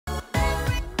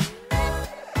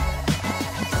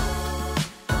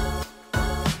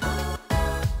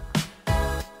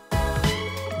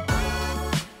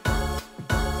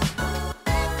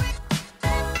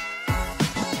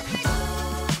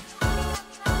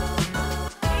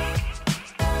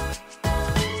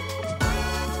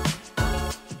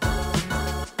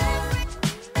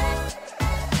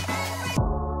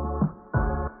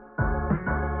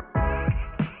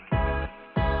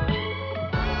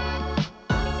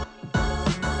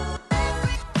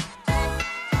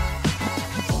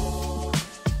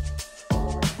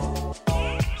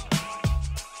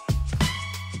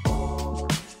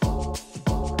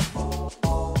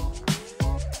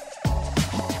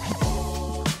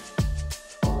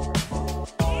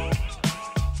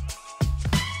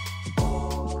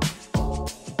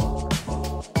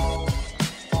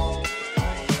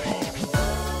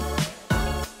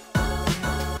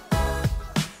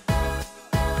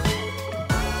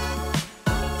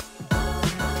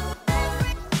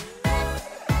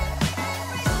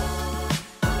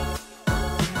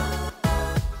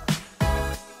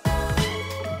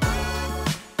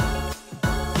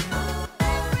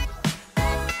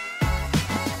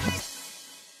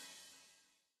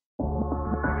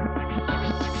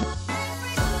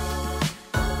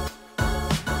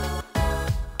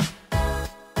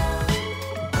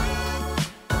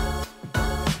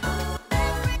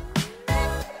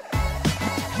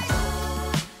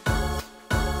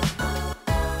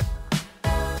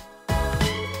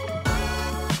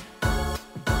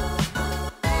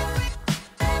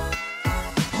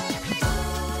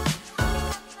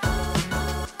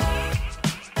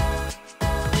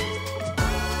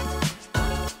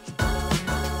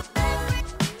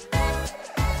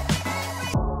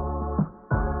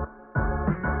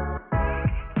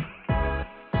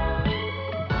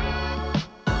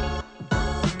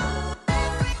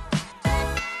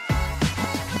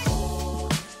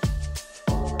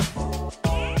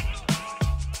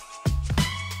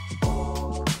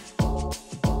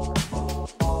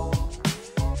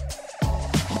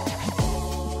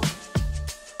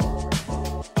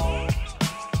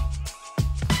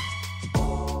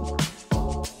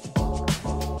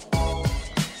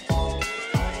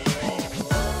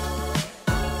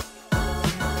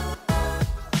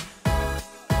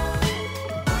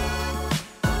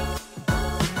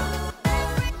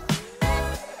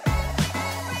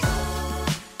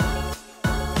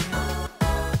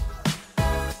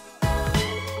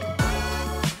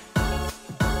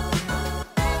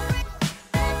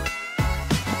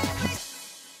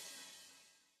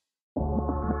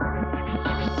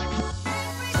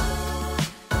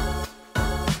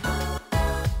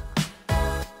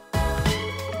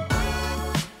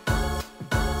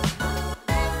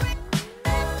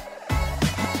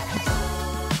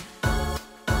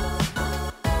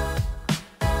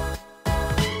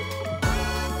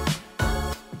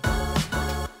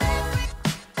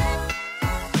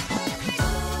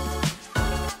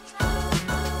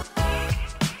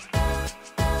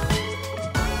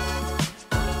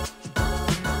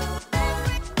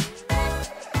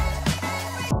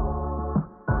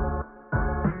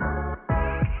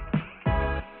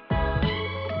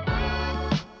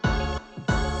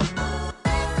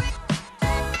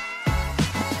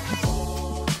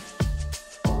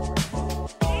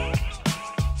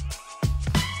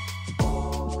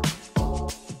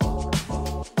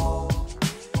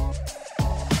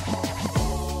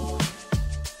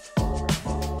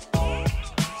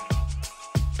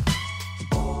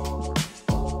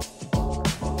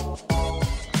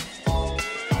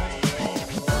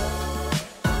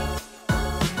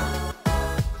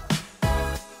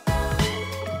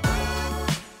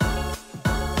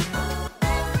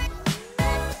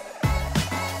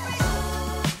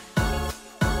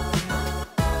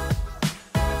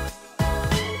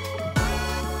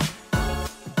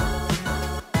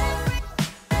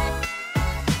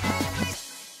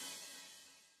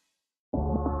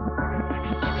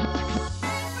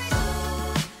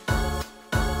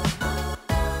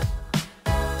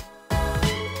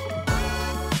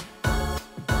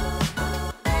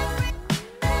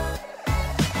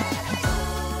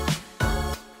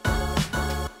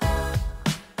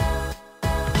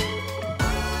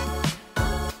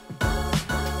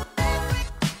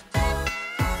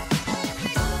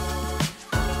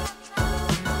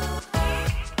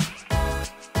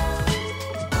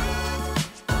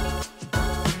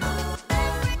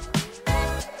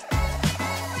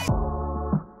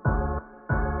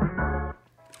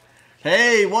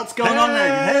Hey, what's going on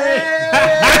there? Hey!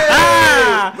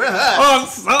 Oh, I'm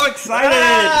so excited!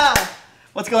 Ah!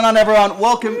 What's going on, everyone?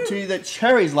 Welcome to the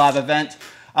Cherries live event,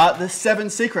 the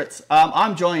 7 Secrets.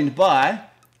 I'm joined by...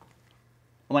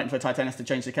 I'm waiting for Tobacconist to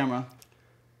change the camera.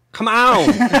 Come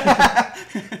on!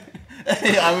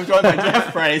 Hey, I'm joined by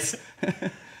Jeff Brace.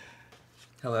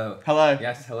 Hello. Hello.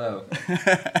 Yes, hello.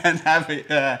 And happy...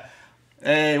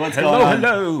 hey, what's going on?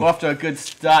 Hello. We're off to a good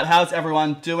start. How's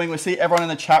everyone doing? We see everyone in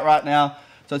the chat right now,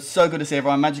 so it's so good to see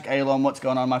everyone. Magic Alon, what's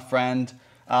going on, my friend?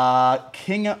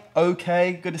 King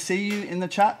OK, good to see you in the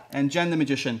chat. And Jen the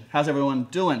Magician, how's everyone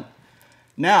doing?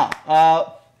 Now,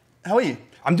 how are you?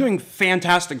 I'm doing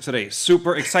fantastic today.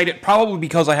 Super excited, probably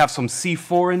because I have some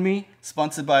C4 in me.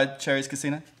 Sponsored by Cherries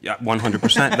Casino? Yeah,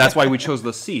 100%. That's why we chose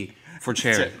the C for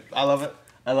cherry. I love it.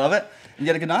 I love it. You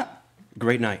had a good night?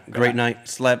 Great night. Great night.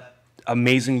 Slept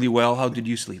amazingly well. How did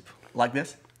you sleep? Like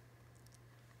this?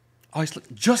 I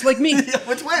slept just like me.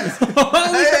 Which wins?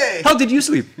 Hey. How did you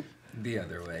sleep? The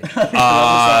other way.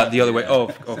 The other way. Oh,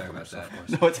 Sorry about that. of course.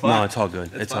 No, it's fine. No, it's all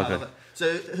good. It's all fine, I good. love it.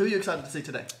 So, who are you excited to see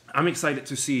today? I'm excited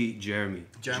to see Jeremy.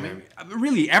 Jeremy?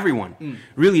 Really, everyone.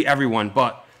 Really, everyone.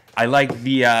 But I like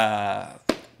the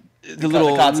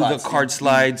card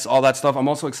slides, all that stuff. I'm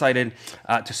also excited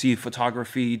to see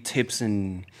photography tips,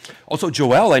 and also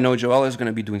Joel. I know Joel is going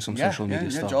to be doing some social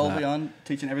media stuff. Joel will be on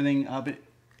teaching everything. But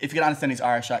if you can understand his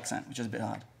Irish accent, which is a bit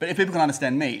hard. But if people can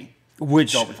understand me,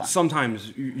 which Joel will be fine.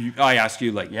 Sometimes I ask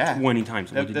you like 20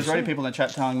 times. There's already people in the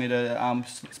chat telling me to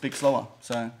speak slower.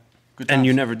 So good. And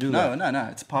you never do that. No.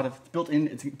 It's part of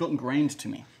it's built ingrained to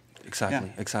me.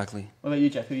 Exactly. What about you,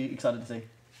 Jeff? Who are you excited to see?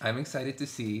 I'm excited to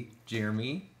see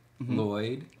Jeremy,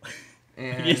 Lloyd,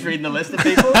 and... You're just reading the list of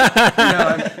people?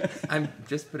 No, I'm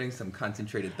just putting some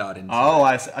concentrated thought into Oh,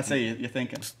 it. I see. You're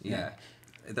thinking. Yeah.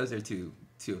 Those are two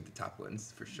of the top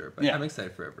ones for sure, but Yeah. I'm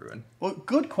excited for everyone. Well,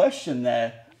 good question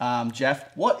there,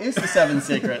 Jeff. What is the 7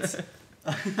 Secrets?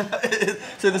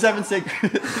 So the 7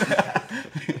 Secrets...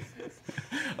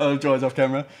 oh, Joy's off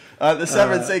camera. The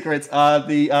 7 Secrets are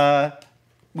the...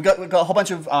 We got a whole bunch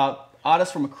of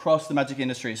artists from across the magic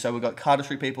industry. So we've got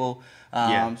cardistry people,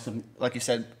 some, like you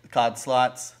said, card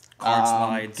slides,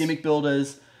 gimmick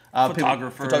builders,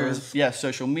 photographers,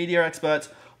 social media experts,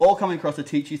 all coming across to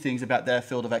teach you things about their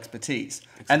field of expertise.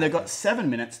 Exactly. And they've got 7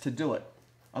 minutes to do it.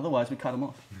 Otherwise, we cut them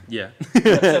off. Yeah.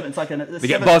 It's like they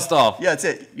get buzzed off. Yeah, that's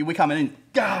it. We come in,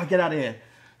 get out of here.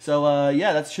 So,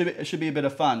 it should be a bit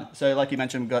of fun. So, like you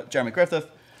mentioned, we've got Jeremy Griffith,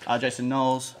 Jason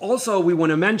Knowles. Also, we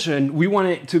want to mention, we want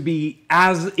it to be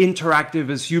as interactive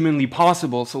as humanly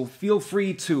possible. So feel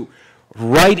free to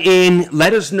write in,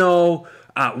 let us know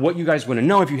what you guys want to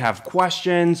know, if you have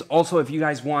questions. Also, if you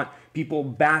guys want people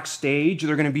backstage,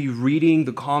 they're going to be reading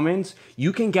the comments.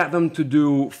 You can get them to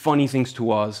do funny things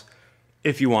to us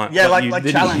if you want. Yeah, like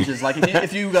challenges. Like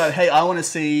if you go, hey, I want to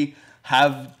see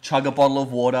chug a bottle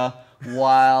of water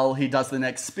while he does the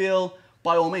next spiel,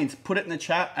 by all means, put it in the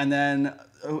chat, and then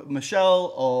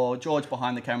Michelle or George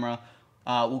behind the camera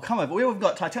will come over. We've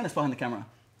got Tobacconist behind the camera.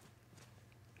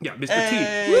 Yeah, Mr.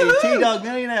 Hey, T-Dog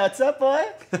Millionaire, what's up, boy?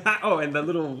 Oh, and the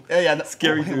little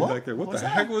scary dude back there. What the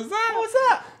heck was that? What was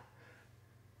that?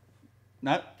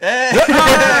 No. Hey.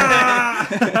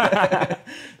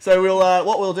 So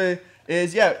what we'll do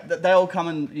is, they'll come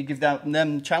and you give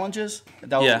them challenges.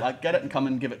 They'll get it and come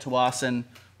and give it to us, and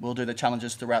we'll do the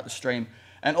challenges throughout the stream.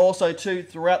 And also, too,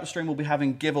 throughout the stream, we'll be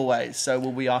having giveaways. So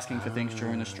we'll be asking for things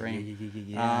during the stream.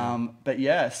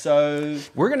 So...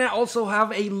 We're going to also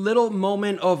have a little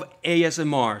moment of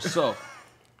ASMR. So...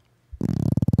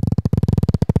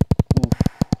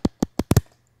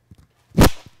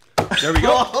 There we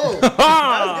go. Oh, that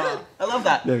was good. I love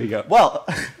that. There we go. Well,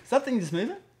 is that thing just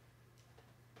moving?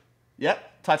 Yep.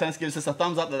 Tobacconist gives us a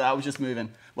thumbs up that was just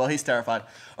moving. Well, he's terrified.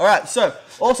 All right, so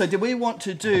also, did we want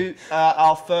to do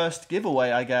our first giveaway,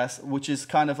 I guess, which is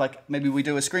kind of like maybe we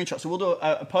do a screenshot. So we'll do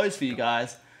a pose for you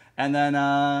guys, and then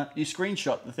you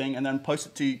screenshot the thing and then post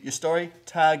it to your story,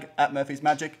 tag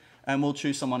 @MurphysMagic, and we'll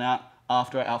choose someone out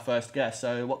after our first guest.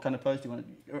 So what kind of pose do you want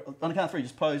to... On the count of 3,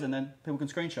 just pose and then people can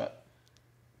screenshot.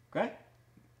 Great?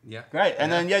 Yeah. Great.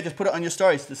 And then, just put it on your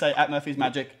stories to say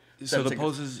 @MurphysMagic. So the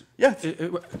poses... Yeah.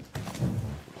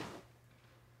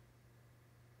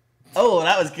 Oh,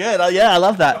 that was good. Oh, yeah, I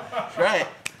love that. Great.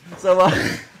 So,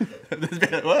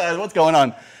 what's going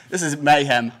on? This is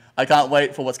mayhem. I can't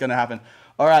wait for what's going to happen.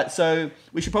 All right, so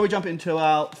we should probably jump into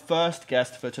our first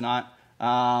guest for tonight,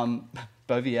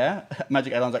 Bovier.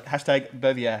 Magic Alan's like,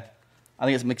 #Bovier. I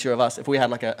think it's a mixture of us. If we had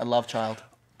like a love child.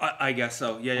 I guess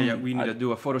so. Yeah. We need to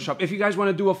do a Photoshop. If you guys want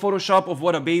to do a Photoshop of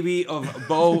what a baby of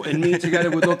Bo and me together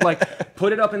would look like,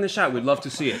 put it up in the chat. We'd love to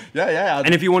see it. Yeah.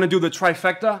 And if you want to do the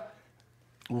trifecta,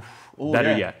 Ooh,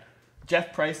 Better yeah. yet.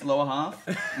 Jeff Price, lower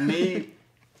half. Me,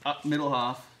 up middle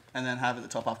half. And then have it at the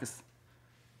top half.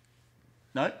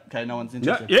 No? Okay, no one's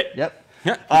interested. Yeah. Yep.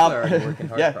 Yeah. People are already working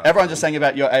hard. Yeah, probably. everyone's just saying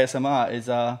about your ASMR is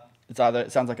it's either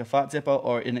it sounds like a fart zipper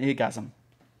or an eargasm.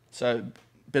 So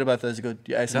a bit of both of those are good.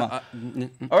 Your ASMR.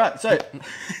 All right, so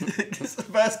this is the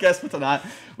first guest for tonight.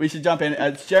 We should jump in.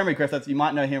 It's Jeremy Griffith. You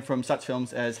might know him from such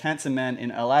films as Handsome Man in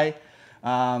LA.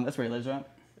 That's where he lives, right?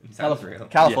 Sounds real.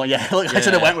 California. Yeah. Look, I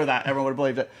should have went with that. Everyone would have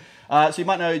believed it. So you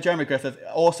might know Jeremy Griffith,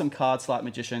 awesome card sleight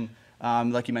magician.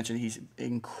 Like you mentioned, he's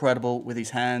incredible with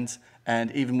his hands,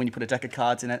 and even when you put a deck of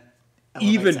cards in it,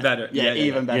 Even better. Yeah,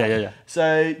 even better. Yeah.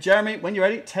 So, Jeremy, when you're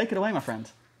ready, take it away, my friend.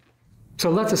 So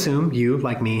let's assume you,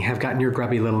 like me, have gotten your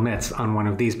grubby little mitts on one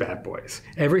of these bad boys.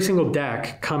 Every single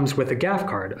deck comes with a gaff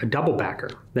card, a double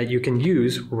backer, that you can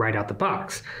use right out the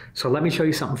box. So let me show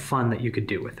you something fun that you could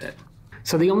do with it.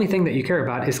 So the only thing that you care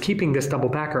about is keeping this double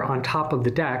backer on top of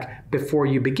the deck before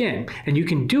you begin. And you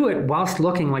can do it whilst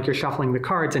looking like you're shuffling the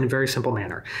cards in a very simple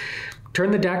manner.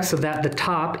 Turn the deck so that the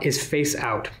top is face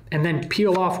out, and then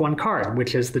peel off one card,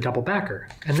 which is the double backer,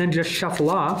 and then just shuffle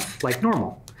off like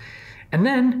normal. And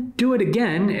then do it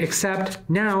again, except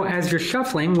now as you're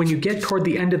shuffling, when you get toward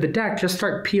the end of the deck, just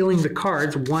start peeling the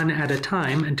cards one at a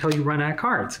time until you run out of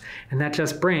cards. And that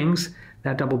just brings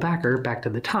that double backer back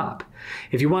to the top.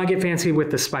 If you want to get fancy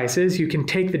with the spices, you can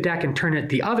take the deck and turn it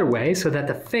the other way so that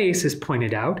the face is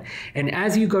pointed out. And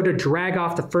as you go to drag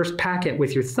off the first packet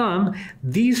with your thumb,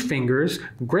 these fingers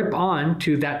grip on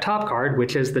to that top card,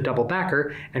 which is the double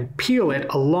backer, and peel it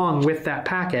along with that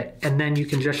packet. And then you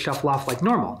can just shuffle off like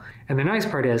normal. And the nice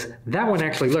part is that one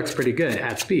actually looks pretty good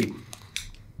at speed.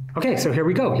 Okay, so here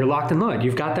we go. You're locked and loaded.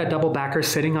 You've got that double backer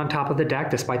sitting on top of the deck,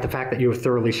 despite the fact that you have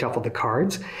thoroughly shuffled the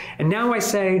cards. And now I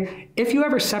say, if you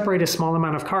ever separate a small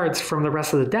amount of cards from the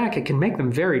rest of the deck, it can make them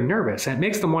very nervous, and it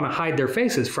makes them want to hide their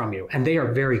faces from you. And they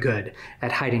are very good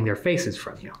at hiding their faces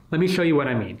from you. Let me show you what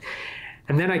I mean.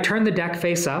 And then I turn the deck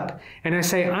face up, and I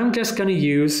say, I'm just going to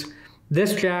use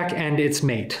this jack and its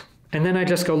mate. And then I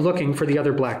just go looking for the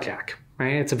other blackjack.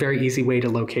 Right? It's a very easy way to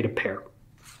locate a pair.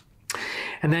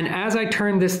 And then as I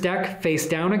turn this deck face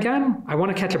down again, I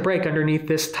want to catch a break underneath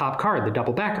this top card, the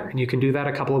double backer. And you can do that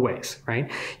a couple of ways, right?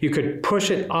 You could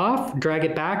push it off, drag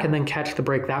it back, and then catch the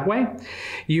break that way.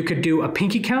 You could do a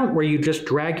pinky count where you just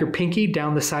drag your pinky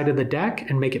down the side of the deck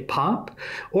and make it pop.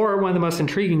 Or one of the most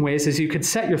intriguing ways is you could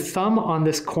set your thumb on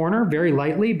this corner very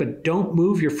lightly, but don't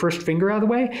move your first finger out of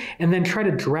the way, and then try to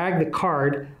drag the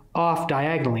card off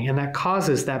diagonally, and that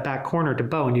causes that back corner to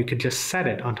bow, and you could just set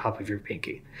it on top of your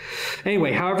pinky.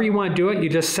 Anyway, however you want to do it, you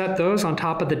just set those on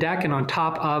top of the deck and on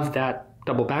top of that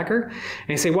double backer. And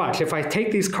you say, watch, if I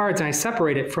take these cards and I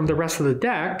separate it from the rest of the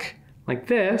deck, like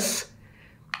this,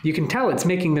 you can tell it's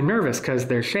making them nervous because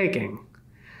they're shaking.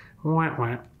 Wah,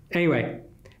 wah. Anyway,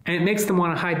 and it makes them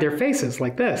want to hide their faces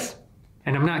like this.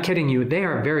 And I'm not kidding you, they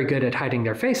are very good at hiding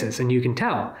their faces, and you can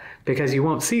tell because you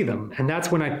won't see them. And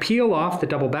that's when I peel off the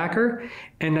double backer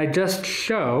and I just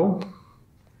show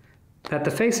that the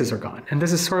faces are gone. And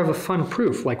this is sort of a fun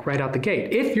proof, like right out the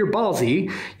gate. If you're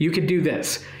ballsy, you could do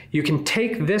this. You can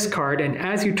take this card, and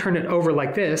as you turn it over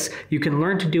like this, you can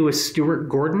learn to do a Stuart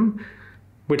Gordon,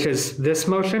 which is this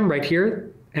motion right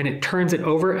here. And it turns it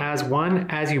over as one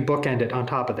as you bookend it on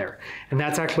top of there. And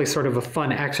that's actually sort of a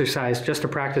fun exercise just to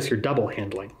practice your double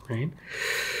handling, right?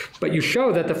 But you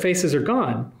show that the faces are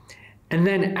gone. And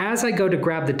then as I go to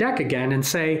grab the deck again and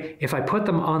say, if I put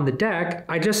them on the deck,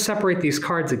 I just separate these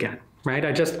cards again, right?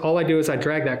 All I do is I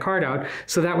drag that card out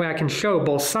so that way I can show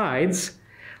both sides.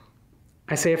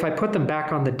 I say if I put them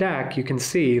back on the deck, you can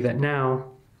see that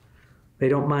now they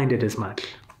don't mind it as much.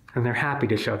 And they're happy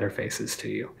to show their faces to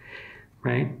you.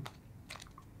 Right?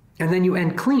 And then you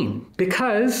end clean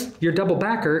because your double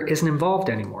backer isn't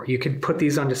involved anymore. You could put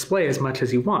these on display as much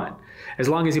as you want, as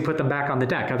long as you put them back on the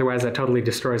deck. Otherwise, that totally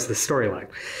destroys the storyline.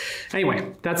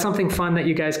 Anyway, that's something fun that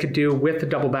you guys could do with the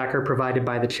double backer provided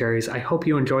by the cherries. I hope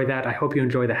you enjoy that. I hope you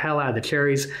enjoy the hell out of the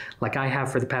cherries like I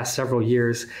have for the past several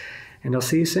years. And I'll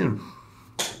see you soon.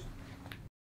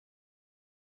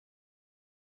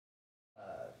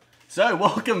 So,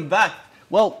 welcome back.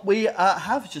 Well, we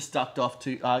have just ducked off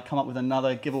to come up with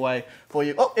another giveaway for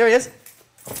you. Oh, here he is.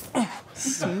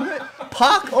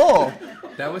 Park all.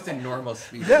 That was in normal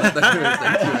speed. Yeah. It was like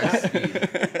 2x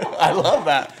speed. I love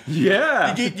that.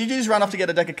 Yeah. Did you just run off to get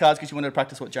a deck of cards because you wanted to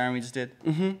practice what Jeremy just did?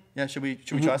 Mm-hmm. Yeah, should we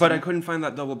try something? But I couldn't find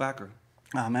that double backer.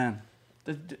 Oh, man.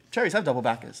 The cherries have double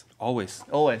backers. Always.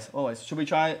 Always. Should we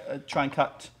try and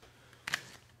cut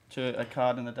to a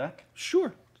card in the deck?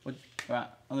 Sure. All right.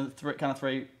 On the count of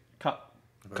three, cut.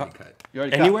 I've already cut. You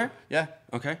already cut? Anywhere? Yeah.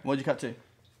 Okay. What'd you cut to?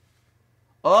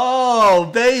 Oh,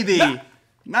 baby. Oh,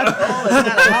 it's 10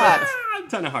 of hearts.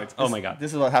 10 of hearts. Oh my God.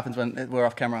 This is what happens when we're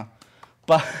off camera.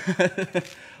 But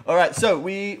all right, so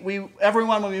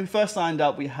everyone, when we first signed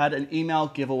up, we had an email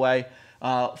giveaway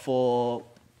for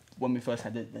when we first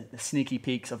had the sneaky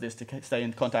peeks of this to stay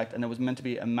in contact, and it was meant to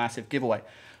be a massive giveaway.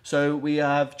 So we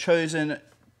have chosen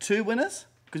 2 winners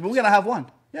because we're going to have one.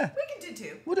 Yeah. We can do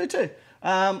 2. We'll do 2.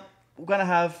 We're going to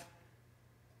have.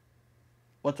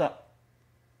 What's up?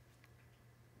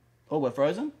 Oh, we're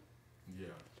frozen? Yeah.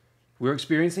 We're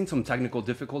experiencing some technical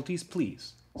difficulties.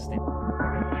 Please stay.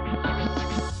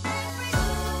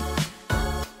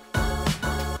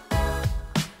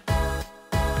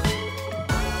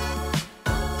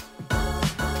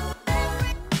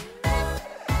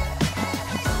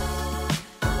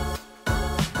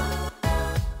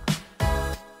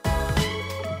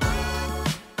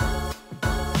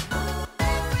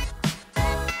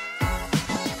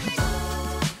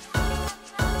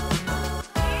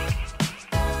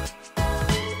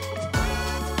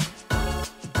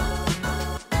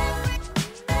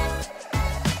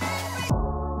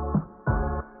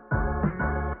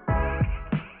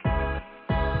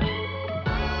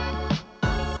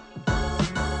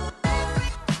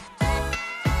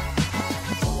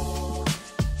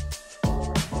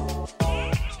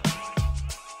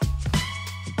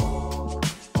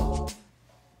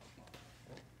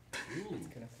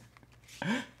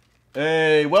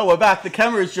 Hey, well, we're back. The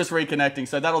camera is just reconnecting,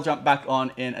 so that'll jump back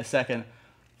on in a second.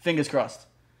 Fingers crossed.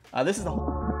 This is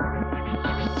the...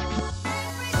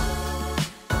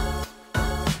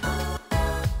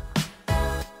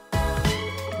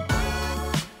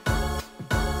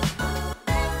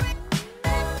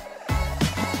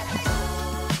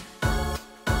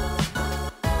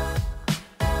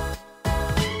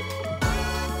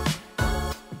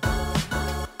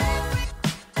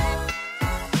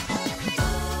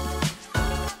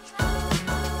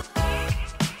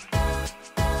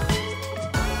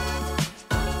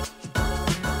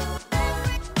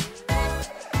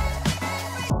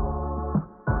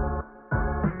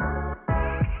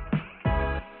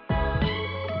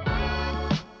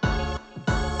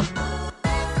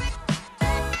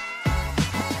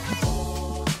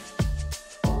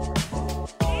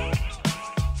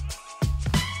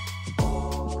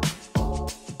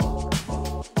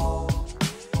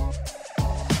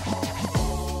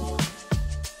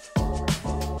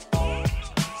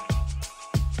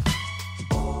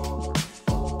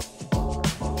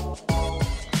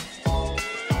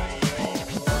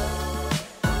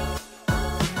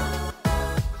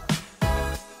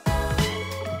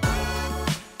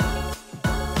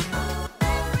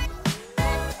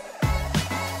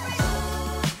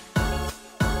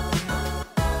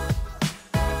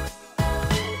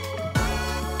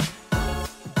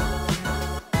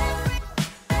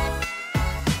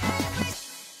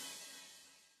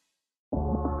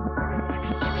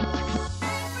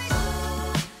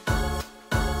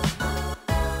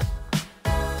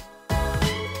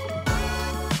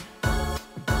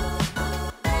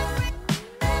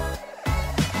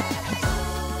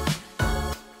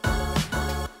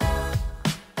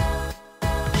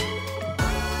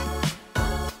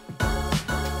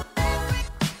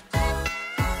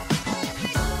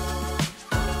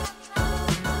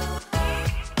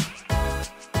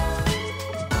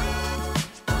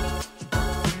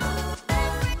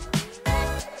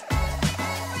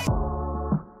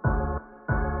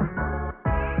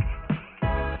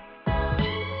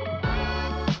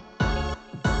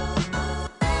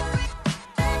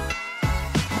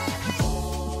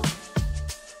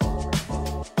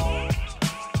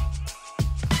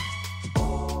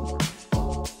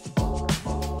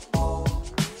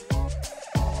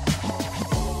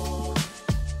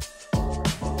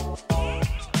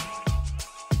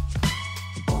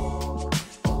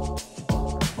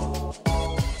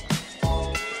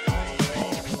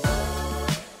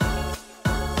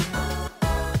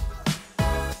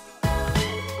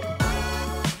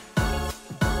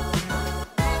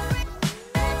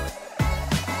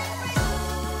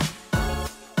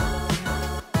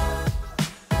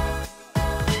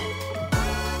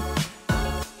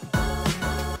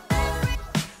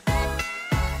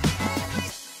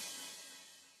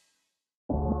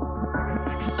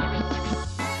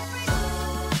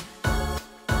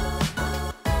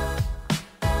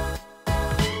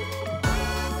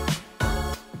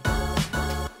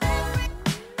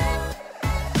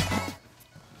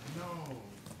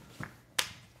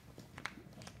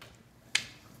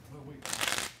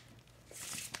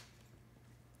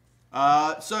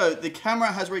 So the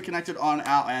camera has reconnected on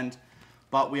our end,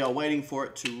 but we are waiting for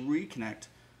it to reconnect.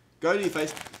 Go to your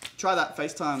face, try that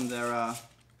FaceTime there,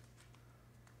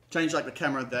 Change like the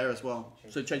camera there as well.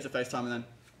 So change the FaceTime and then.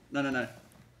 No.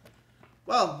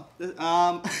 Well,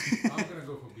 I'm gonna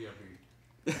go for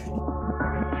BRB.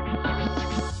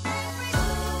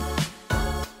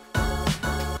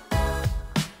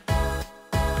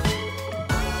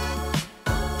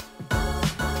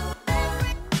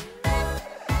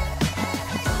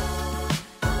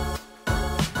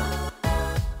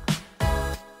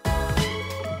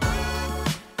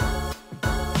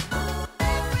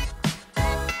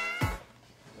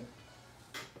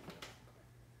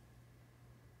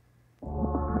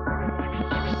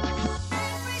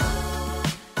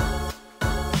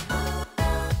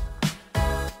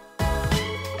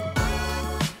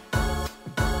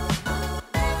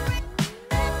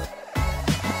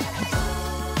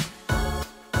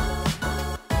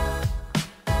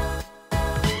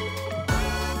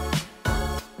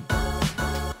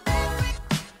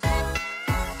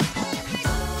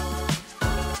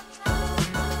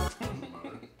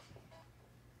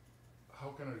 How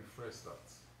can I refresh that?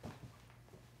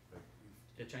 Like,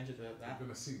 Yeah, change it to you're that.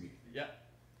 gonna see me. Yeah.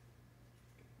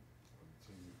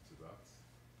 Change it to that.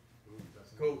 Ooh, that's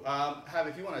Cool. Have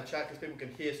if you want to chat because people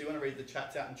can hear, so you want to read the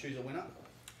chats out and choose a winner.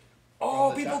 Oh,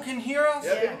 From the people chat. can hear us?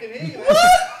 Yeah, people can hear you. Man.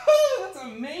 That's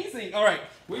amazing. All right.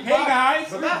 We're Hey, back.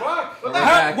 guys. We're back. We're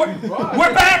back.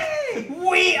 We're back.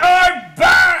 We are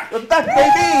back. We're back,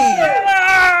 baby.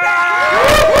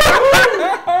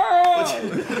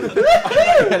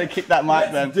 I'm gonna kick that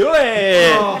mic then. Do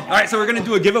it. All right, so we're gonna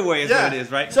do a giveaway, is Yeah. what it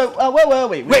is, right? So where were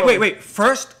we? Wait.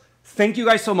 First, thank you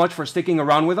guys so much for sticking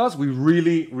around with us. We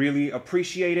really, really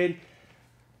appreciate it.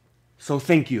 So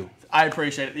thank you. I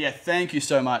appreciate it. Yeah, thank you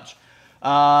so much.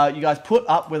 You guys put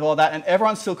up with all that, and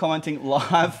everyone's still commenting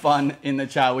live fun in the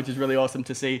chat, which is really awesome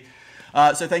to see.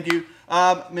 So thank you.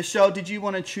 Michelle, did you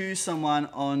want to choose someone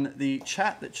on the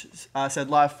chat that said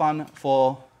live fun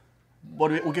for what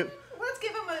do we'll give? Let's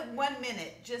give them a 1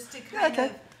 minute just to kind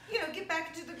of, get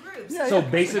back into the groups. Yeah, So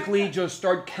basically, just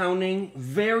start counting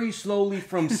very slowly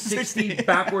from 60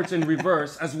 backwards and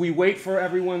reverse as we wait for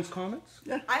everyone's comments.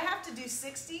 I have to do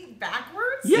 60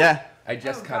 backwards? Yeah. I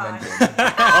just Oh, God. commented.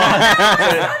 I'm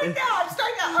starting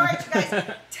now. All right, you guys,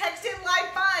 text in live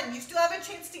fun. You still have a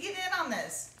chance to get in on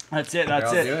this. That's it. They're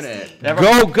That's all it. doing it.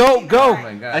 Everyone- Go. Oh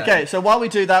my god. Okay, so while we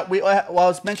do that, while I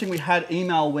was mentioning we had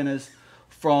email winners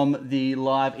from the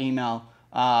live email.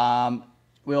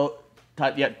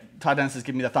 Ty Dennis has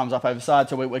given me the thumbs up over side,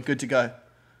 so we're good to go.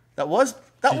 That was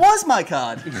my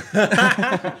card.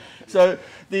 So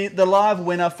the live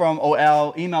winner or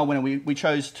our email winner, we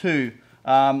chose two.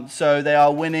 So they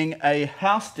are winning a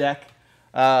house deck,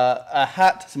 a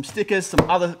hat, some stickers, some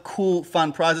other cool,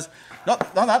 fun prizes.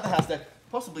 Not that house deck,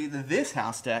 possibly this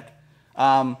house deck.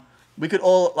 We could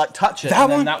all touch it, That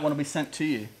and then one? that one will be sent to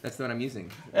you. That's the one I'm using.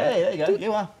 Hey, there you go.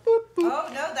 You are. Boop, boop. Oh,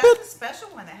 no, that's a special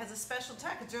one. It has a special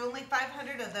tag. There are only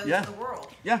 500 of those Yeah. in the world.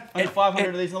 Yeah, only 500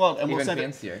 of these in the world, and we'll Even send it.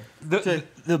 fancier.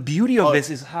 The beauty of this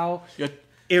is how You're-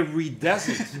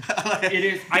 iridescent it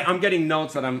is. I'm getting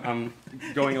notes that I'm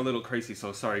going a little crazy,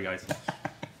 so sorry guys.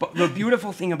 But the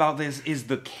beautiful thing about this is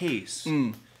the case.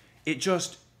 It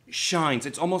just shines.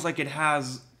 It's almost like it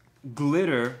has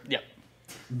glitter Yeah.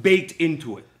 baked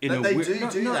into it. In They a weird,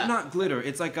 do no, that. Not glitter.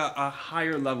 It's like a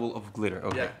higher level of glitter.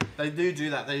 Okay. Yeah, they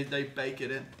do that. They bake it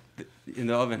in. In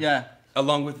the oven. Yeah.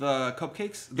 Along with the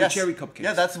cupcakes, the Yes. cherry cupcakes.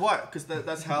 Yeah, that's why, because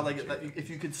that's how they get. If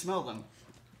you could smell them,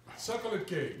 chocolate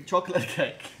cake. chocolate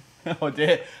cake. Oh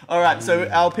dear. All right. So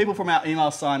our people from our email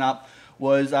sign up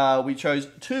was we chose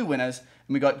two winners,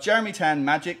 and we got Jeremy Tan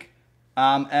Magic,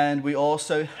 and we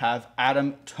also have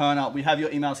Adam Turner. We have your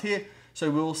emails here,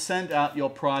 so we will send out your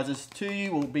prizes to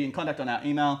you. We'll be in contact on our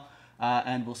email,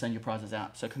 and we'll send your prizes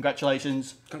out. So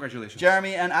congratulations, Congratulations.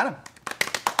 Jeremy and Adam.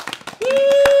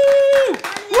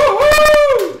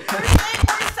 First 9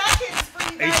 more seconds for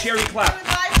you guys cherry to clap. do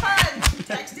live fun.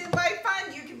 Text in live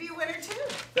fun. You can be a winner too.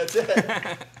 That's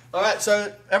it. All right,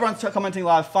 so everyone's commenting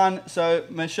live fun. So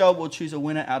Michelle will choose a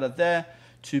winner out of there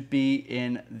to be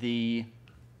in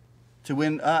to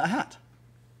win a hat.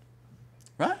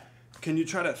 Right? Can you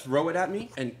try to throw it at me?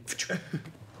 And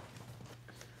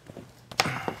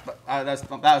That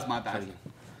was my bad.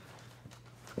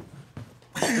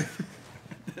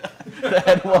 The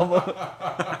head wobble.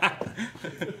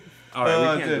 all right, we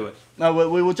can't dude. do it. No,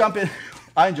 we will jump in.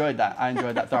 I enjoyed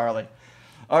that thoroughly.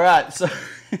 All right, so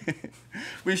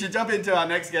we should jump into our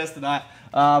next guest tonight.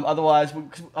 Otherwise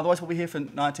we'll be here for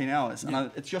 19 hours.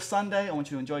 And it's your Sunday. I want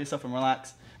you to enjoy yourself and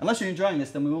relax. Unless you're enjoying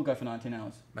this, then we will go for 19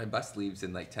 hours. My bus leaves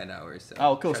in like 10 hours. So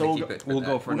Oh, cool. try So to we'll keep go- it we'll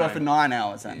go that. for We'll go for 9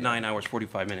 hours then. 9 hours,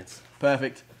 45 minutes.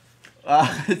 Perfect. Throw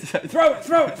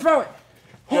it!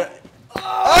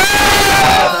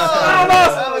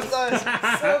 That was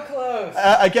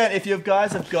Again, if you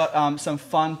guys have got some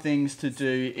fun things to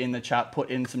do in the chat, put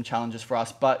in some challenges for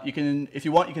us. But you can, if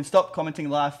you want, you can stop commenting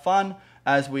live fun,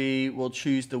 as we will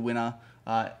choose the winner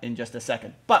in just a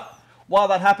second. But while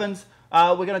that happens,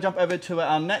 we're going to jump over to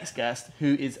our next guest,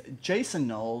 who is Jason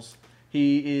Knowles.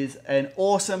 He is an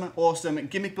awesome, awesome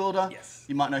gimmick builder. Yes.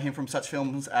 You might know him from such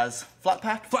films as Flat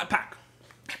Pack. Flat pack.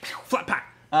 Flat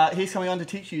pack. He's coming on to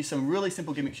teach you some really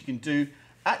simple gimmicks you can do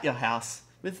at your house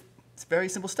with very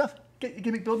simple stuff. Get your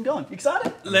gimmick building going. You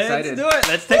excited? Let's excited. do it.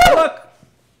 Let's take a look.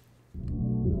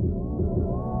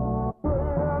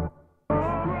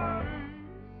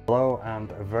 Hello and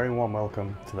a very warm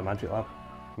welcome to the Magic Lab.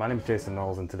 My name is Jason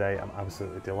Knowles and today I'm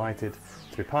absolutely delighted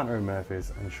to be partnering with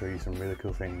Murphy's and show you some really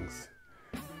cool things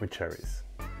with cherries.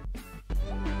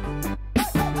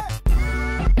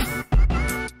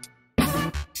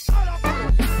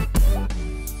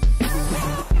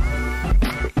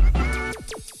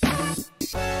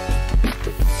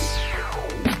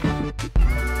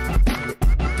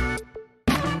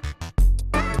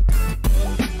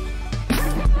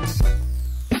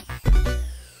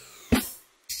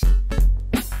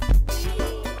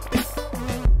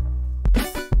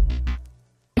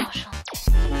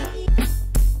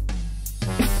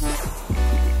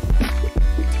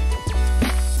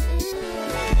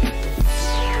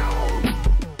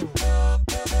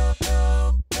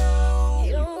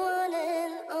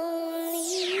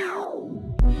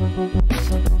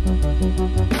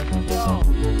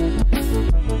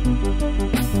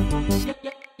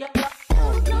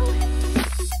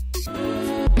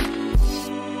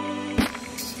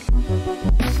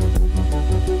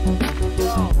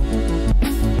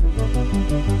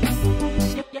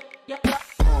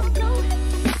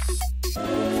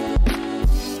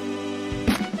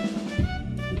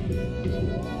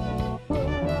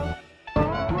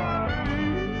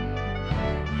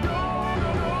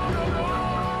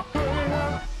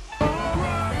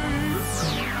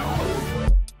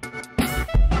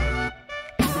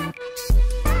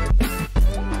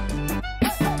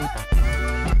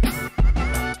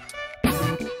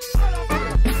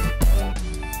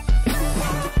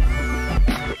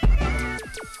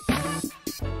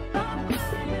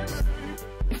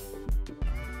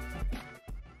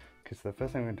 So the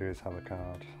first thing we're going to do is have a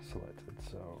card selected,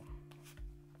 so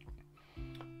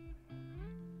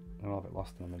I'm a little bit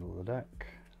lost in the middle of the deck.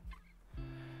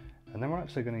 And then we're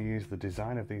actually going to use the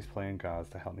design of these playing cards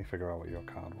to help me figure out what your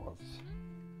card was.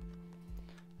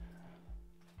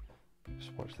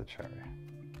 Just watch the cherry.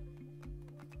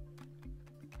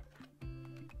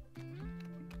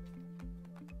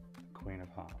 Queen of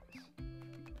Hearts.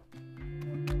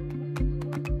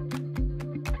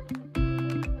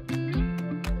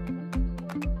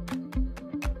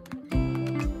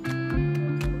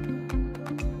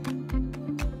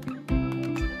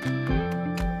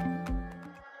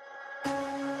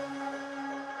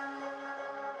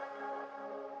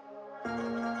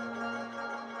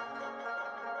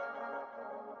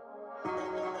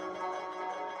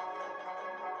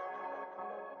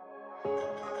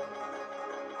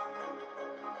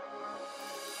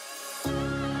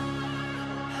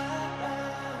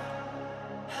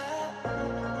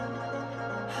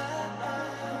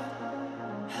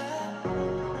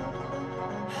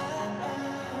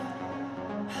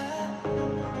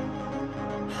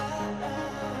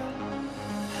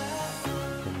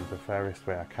 Fairest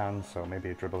way I can, so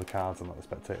maybe dribble the cards and let the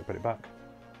spectator put it back.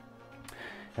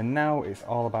 And now it's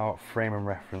all about frame and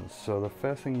reference. So the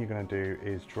first thing you're going to do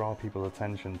is draw people's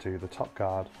attention to the top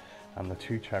card and the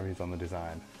two cherries on the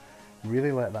design.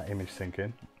 Really let that image sink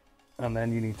in, and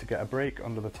then you need to get a break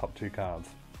under the top two cards.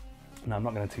 Now I'm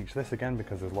not going to teach this again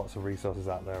because there's lots of resources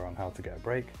out there on how to get a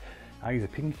break. I use a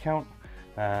pinky count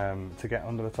to get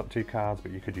under the top two cards,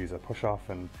 but you could use a push off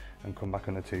and come back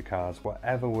under two cards.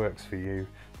 Whatever works for you.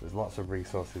 There's lots of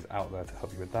resources out there to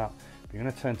help you with that. But you're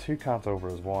going to turn two cards over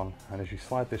as one, and as you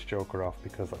slide this joker off,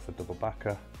 because that's a double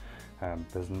backer,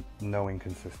 there's no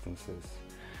inconsistencies.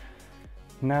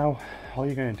 Now all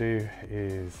you're going to do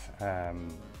is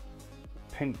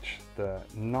pinch the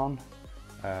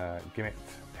non-gimmicked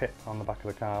pip on the back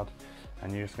of the card,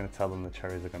 and you're just going to tell them the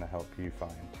cherries are going to help you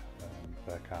find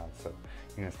their cards. So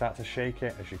you're going to start to shake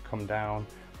it as you come down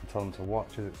and tell them to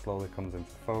watch as it slowly comes into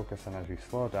focus, and as you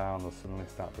slow down they'll suddenly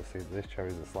start to see that this cherry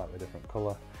is a slightly different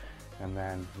colour, and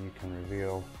then you can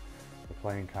reveal the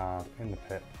playing card in the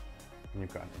pip and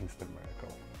you've got an instant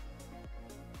miracle.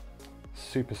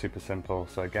 Super simple.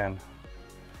 So again,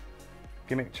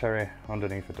 gimmick cherry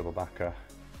underneath a double backer,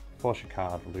 force your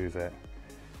card, lose it,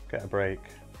 get a break,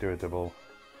 do a double,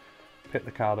 pick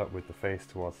the card up with the face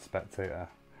towards the spectator,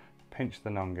 pinch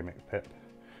the non-gimmick pip,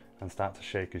 and start to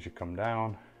shake as you come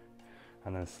down,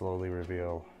 and then slowly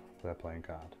reveal their playing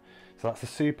card. So that's a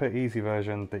super easy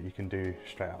version that you can do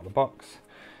straight out of the box.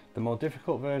 The more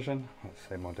difficult version, let's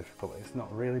say more difficult, it's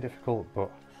not really difficult,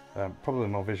 but probably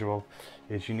more visual,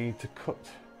 is you need to cut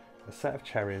a set of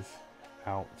cherries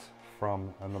out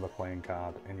from another playing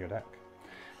card in your deck.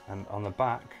 And on the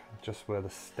back, just where the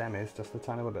stem is, just a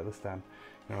tiny little bit of the stem,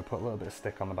 you're going to put a little bit of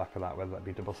stick on the back of that, whether that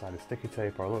be double-sided sticky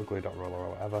tape or a little glue dot roller or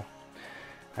whatever.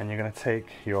 And you're going to take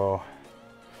your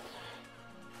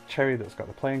cherry that's got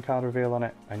the playing card reveal on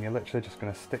it, and you're literally just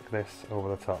going to stick this over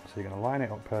the top. So you're going to line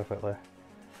it up perfectly,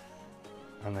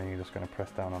 and then you're just going to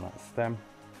press down on that stem,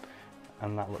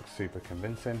 and that looks super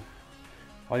convincing.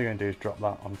 All you're going to do is drop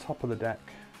that on top of the deck,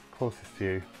 closest to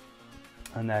you,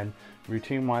 and then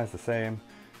routine-wise the same.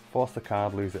 Force the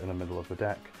card, lose it in the middle of the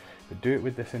deck, but do it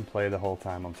with this in play the whole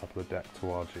time on top of the deck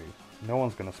towards you. No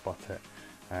one's going to spot it.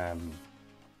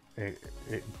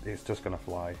 It's just going to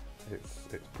fly. It's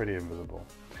pretty invisible.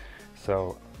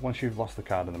 So once you've lost the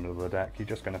card in the middle of the deck, you're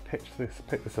just going to pick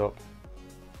this up,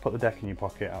 put the deck in your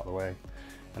pocket out of the way,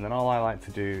 and then all I like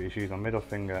to do is use my middle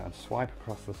finger and swipe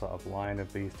across the sort of line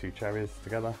of these two cherries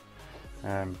together,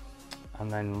 and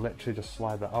then literally just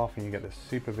slide that off, and you get this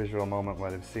super visual moment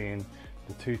where they've seen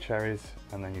the two cherries,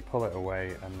 and then you pull it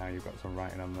away, and now you've got some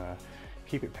writing on there.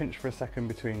 Keep it pinched for a second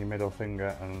between your middle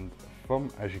finger and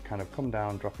thumb as you kind of come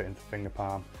down, drop it into finger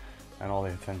palm, and all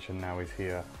the attention now is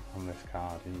here on this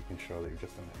card, and you can show that you've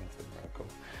just done an instant miracle.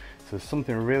 So there's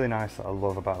something really nice that I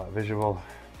love about that visual,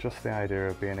 just the idea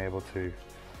of being able to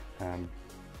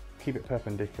keep it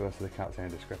perpendicular so they can't see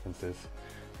any discrepancies,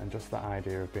 and just the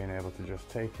idea of being able to just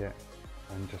take it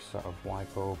and just sort of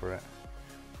wipe over it,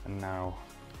 and now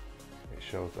it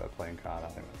shows their playing card. I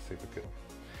think that's super cool.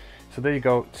 So there you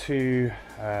go, two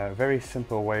very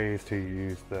simple ways to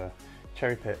use the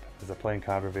cherry pip as a playing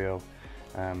card reveal.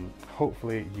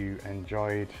 Hopefully you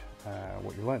enjoyed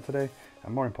what you learnt today,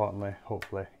 and more importantly,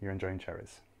 hopefully you're enjoying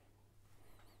cherries.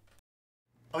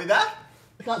 Are we back?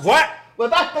 What? We're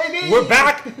back, baby! We're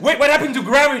back! Wait, what happened to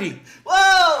gravity?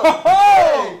 Whoa!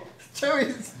 Ho-ho!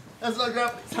 Cherries! That's not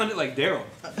gravity. Sounded like Daryl.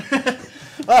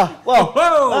 Oh, well. Whoa!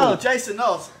 Oh, Jason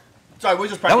Knowles. Sorry, we're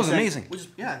just practicing. That was amazing.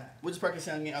 We're just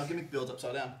practicing our gimmick builds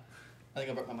upside down. I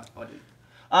think I broke my mic. Oh, I did.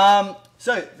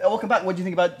 So, welcome back. What do you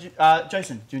think about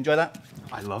Jason? Did you enjoy that?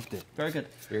 I loved it. Very good.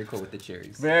 Very cool with the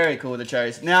cherries. Very cool with the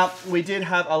cherries. Now, we did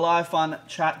have a live fun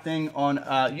chat thing on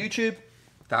YouTube.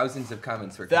 Thousands of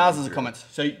comments were Thousands of comments.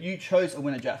 So you chose a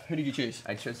winner, Jeff. Who did you choose?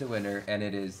 I chose a winner, and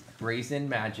it is Brazen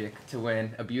Magic to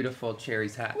win a beautiful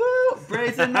cherries hat. Woo!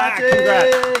 Brazen Magic!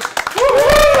 Congrats.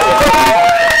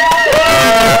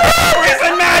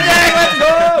 Brazen Magic! Let's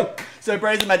go! So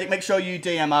Brazen Magic, make sure you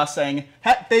DM us saying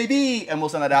 "Hat baby," and we'll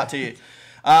send that out to you.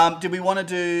 Did we want to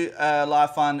do a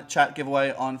live fun chat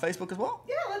giveaway on Facebook as well?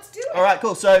 Yeah, let's do it. All right,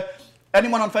 cool. So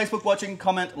anyone on Facebook watching,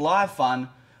 comment live fun,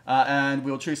 and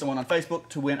we'll choose someone on Facebook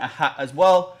to win a hat as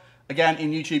well. Again,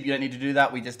 in YouTube, you don't need to do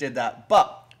that. We just did that.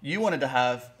 But you wanted to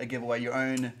have a giveaway, your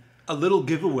own. A little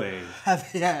giveaway.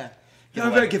 Yeah.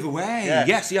 Giveaway. Yeah.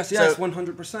 Yes, So-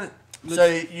 100%. So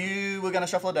you were going to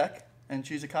shuffle a deck and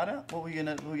choose a card out? What were you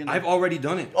going to I've already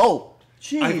done it. Oh,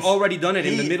 jeez. I've already done it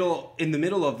in the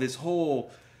middle of this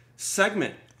whole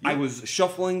segment. I was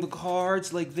shuffling the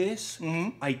cards like this.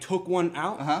 I took one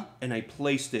out and I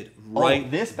placed it right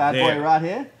this bad there. boy right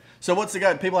here. So what's the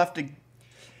go? People have to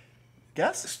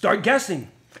guess? Start guessing.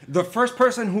 The first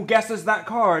person who guesses that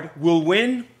card will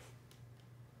win.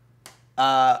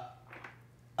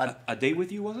 A date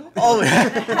with you, was it? Oh,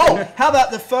 how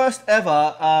about the first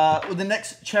ever, the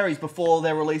next cherries before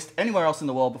they're released anywhere else in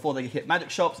the world, before they hit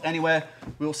magic shops, anywhere,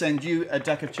 we'll send you a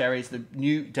deck of cherries, the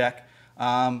new deck,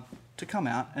 to come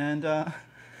out, and I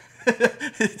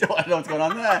don't know what's going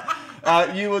on there.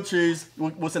 You will choose,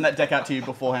 we'll send that deck out to you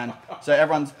beforehand. So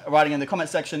everyone's writing in the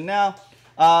comment section now.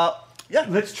 Yeah.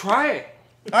 Let's try it.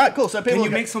 All right, cool. So people Can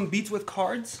you make some beats with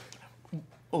cards?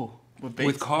 Oh, with beats?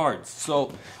 With cards.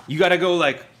 So you gotta go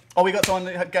like. Oh, we got someone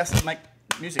that guesses to make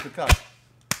music with cards.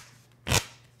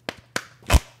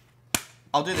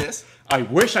 I'll do this. I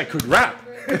wish I could rap.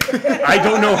 I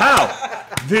don't know how.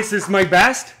 This is my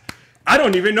best. I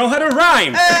don't even know how to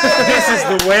rhyme. Hey! This is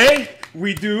the way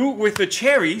we do with the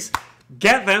cherries.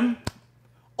 Get them.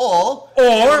 Or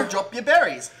drop your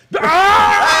berries.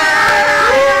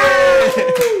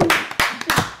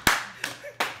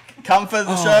 Come for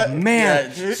the show.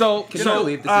 Man. Yeah. So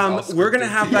we're going to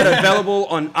have that available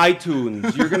on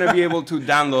iTunes. You're going to be able to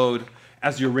download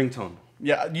as your ringtone.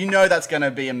 Yeah, you know that's going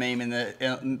to be a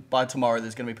meme by tomorrow.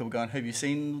 There's going to be people going, have you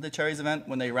seen the Cherries event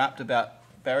when they rapped about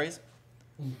berries?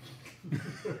 And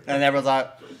everyone's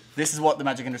like, this is what the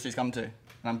magic industry's come to.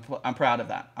 And I'm proud of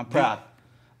that. I'm proud.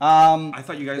 I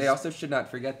thought you guys... They also should not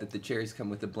forget that the cherries come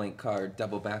with a blank card,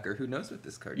 double backer. Who knows what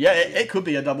this card is? Yeah, it could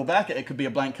be a double backer. It could be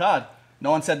a blank card. No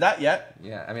one said that yet.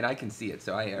 Yeah, I mean, I can see it,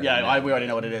 so I already Yeah, know. we already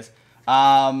know what it is.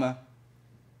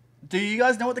 Do you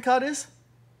guys know what the card is?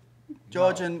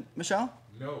 George and Michelle?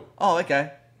 No. Oh,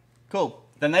 okay. Cool.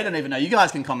 Then they don't even know. You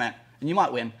guys can comment, and you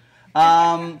might win.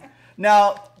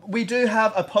 Now, we do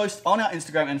have a post on our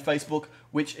Instagram and Facebook,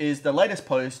 which is the latest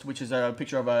post, which is a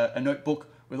picture of a notebook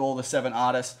with all the 7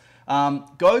 artists.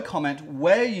 Go comment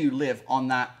where you live on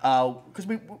that, because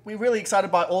we're really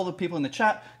excited by all the people in the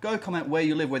chat. Go comment where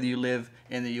you live, whether you live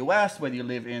in the US, whether you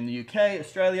live in the UK,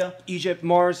 Australia. Egypt,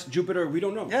 Mars, Jupiter, we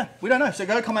don't know. Yeah, we don't know. So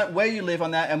go comment where you live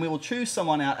on that, and we will choose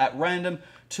someone out at random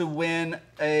to win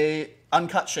a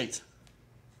uncut sheet.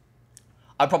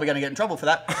 I'm probably going to get in trouble for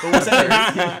that. But we'll send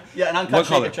it. Yeah, an uncut What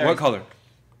sheet color? of cherries. What color?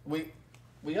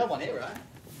 We have one here, right?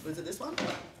 Was it this one?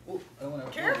 Ooh, I don't want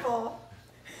to. Careful.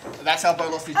 That's how Bo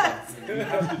lost his job. You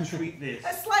have to treat this.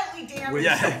 A slightly damaged. With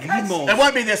Yeah. some It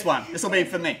won't be this one. This will be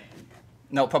for me.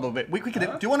 No, probably. We could.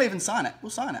 Do you want to even sign it?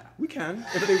 We'll sign it. We can,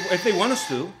 if they want us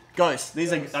to. Ghosts.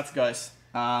 That's ghosts.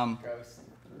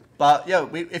 But yeah,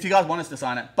 if you guys want us to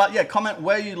sign it. But yeah, comment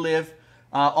where you live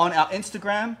on our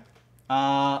Instagram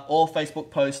or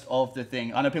Facebook post of the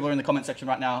thing. I know people are in the comment section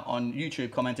right now on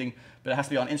YouTube commenting, but it has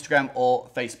to be on Instagram or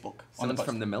Facebook. Someone's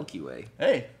from the Milky Way.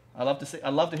 Hey, I love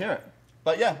to hear it.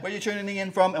 But yeah, where you're tuning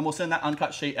in from, and we'll send that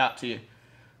uncut sheet out to you.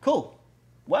 Cool.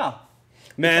 Wow.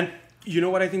 Man, you know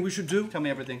what I think we should do? Tell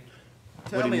me everything. What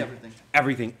Tell do me you mean? everything.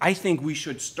 Everything. I think we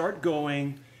should start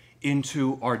going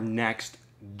into our next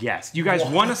guest. You guys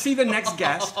want to see the next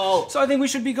guest? So I think we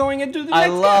should be going into the next I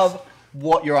guest. love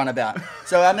what you're on about.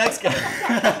 So our next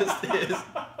guest is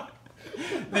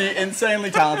the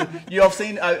insanely talented.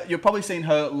 You've probably seen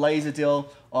her laser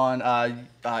deal on.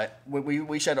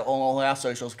 We shared it on all our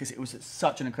socials because it was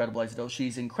such an incredible laser deal.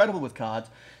 She's incredible with cards.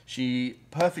 She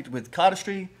perfect with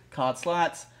cardistry, card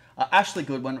slats. Ashleigh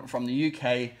Goodwin from the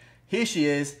UK. Here she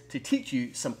is to teach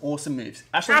you some awesome moves.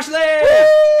 Ashleigh!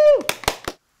 Woo!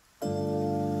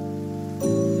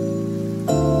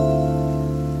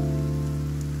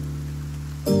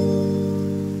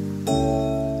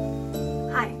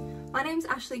 Hi, my name's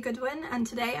Ashleigh Goodwin, and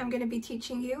today I'm going to be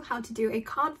teaching you how to do a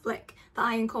card flick that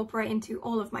I incorporate into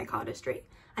all of my cardistry,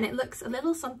 and it looks a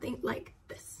little something like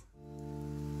this.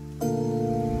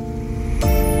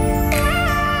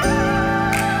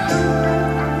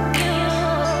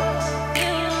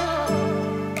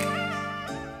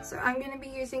 So I'm going to be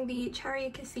using the Cherry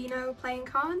Casino playing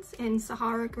cards in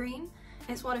Sahara Green.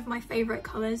 It's one of my favourite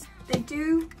colours. They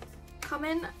do come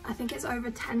in, I think it's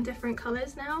over 10 different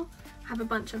colours now. I have a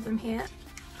bunch of them here.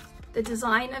 The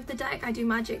design of the deck, I do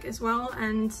magic as well,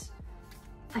 and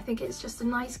I think it's just a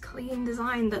nice clean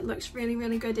design that looks really,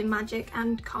 really good in magic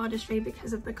and cardistry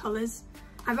because of the colours.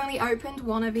 I've only opened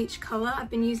one of each colour. I've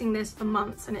been using this for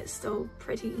months and it's still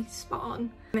pretty spot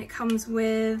on. It comes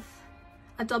with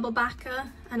a double backer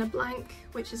and a blank,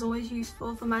 which is always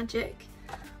useful for magic.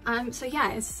 So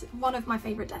yeah, it's one of my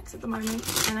favourite decks at the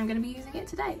moment and I'm going to be using it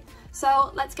today.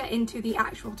 So let's get into the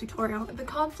actual tutorial. The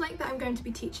card flick that I'm going to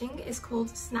be teaching is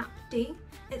called Snap D.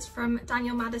 It's from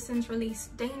Daniel Madison's release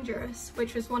Dangerous,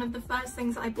 which was one of the first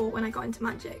things that I bought when I got into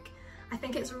magic. I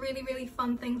think it's a really, really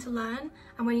fun thing to learn,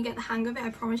 and when you get the hang of it, I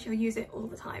promise you'll use it all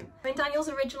the time. In Daniel's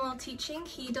original teaching,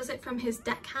 he does it from his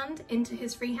deck hand into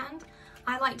his free hand.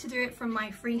 I like to do it from my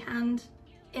free hand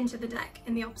into the deck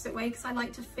in the opposite way because I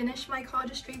like to finish my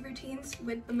cardistry routines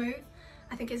with the move.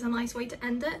 I think it's a nice way to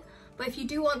end it. But if you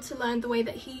do want to learn the way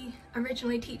that he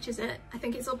originally teaches it, I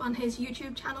think it's up on his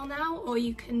YouTube channel now, or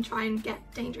you can try and get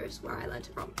Dangerous where I learned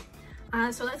it from.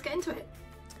 So let's get into it.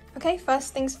 Okay,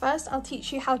 first things first, I'll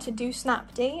teach you how to do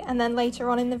Snap D, and then later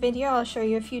on in the video I'll show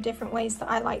you a few different ways that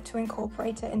I like to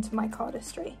incorporate it into my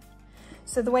cardistry.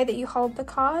 So the way that you hold the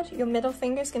card, your middle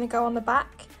finger is going to go on the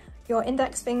back, your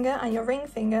index finger and your ring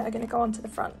finger are going to go onto the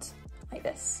front, like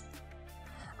this.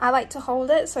 I like to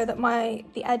hold it so that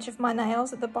the edge of my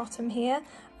nails at the bottom here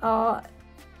are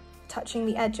touching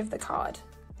the edge of the card,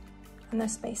 and they're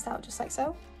spaced out just like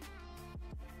so.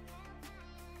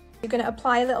 You're going to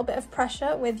apply a little bit of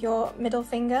pressure with your middle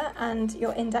finger and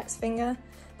your index finger.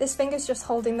 This finger is just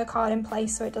holding the card in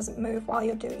place so it doesn't move while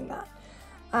you're doing that.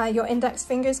 Your index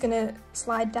finger is going to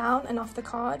slide down and off the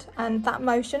card, and that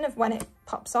motion of when it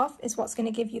pops off is what's going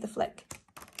to give you the flick.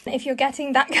 If you're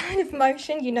getting that kind of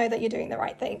motion, you know that you're doing the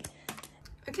right thing.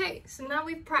 Okay, so now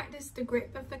we've practiced the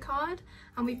grip of the card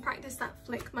and we've practiced that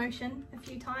flick motion a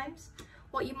few times.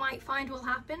 What you might find will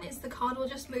happen is the card will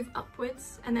just move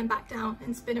upwards and then back down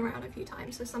and spin around a few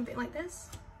times, so something like this.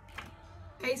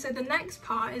 Okay, so the next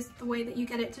part is the way that you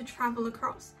get it to travel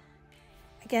across.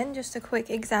 Again, just a quick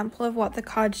example of what the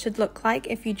card should look like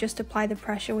if you just apply the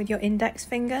pressure with your index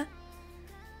finger.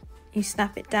 You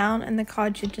snap it down and the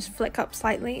card should just flick up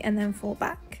slightly and then fall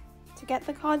back. To get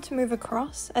the card to move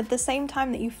across, at the same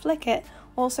time that you flick it,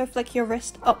 also flick your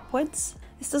wrist upwards.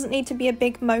 This doesn't need to be a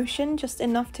big motion, just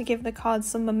enough to give the card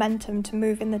some momentum to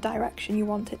move in the direction you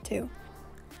want it to.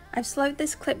 I've slowed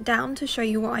this clip down to show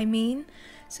you what I mean.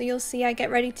 So you'll see I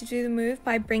get ready to do the move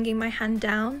by bringing my hand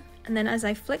down, and then as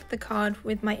I flick the card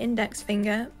with my index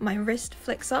finger, my wrist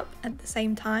flicks up at the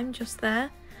same time, just there.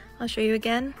 I'll show you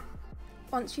again.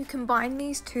 Once you combine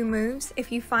these two moves,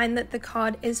 if you find that the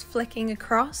card is flicking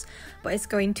across, but it's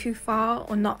going too far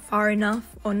or not far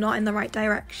enough or not in the right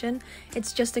direction,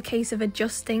 it's just a case of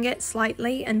adjusting it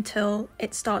slightly until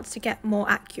it starts to get more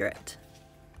accurate.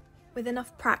 With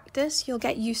enough practice, you'll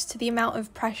get used to the amount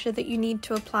of pressure that you need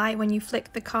to apply when you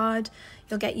flick the card.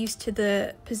 You'll get used to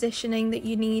the positioning that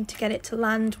you need to get it to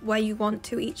land where you want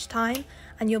to each time,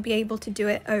 and you'll be able to do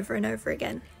it over and over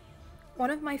again. One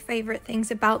of my favourite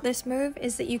things about this move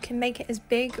is that you can make it as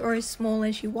big or as small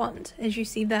as you want. As you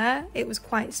see there, it was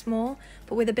quite small,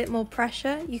 but with a bit more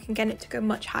pressure, you can get it to go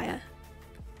much higher.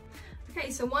 Okay,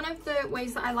 so one of the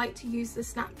ways that I like to use the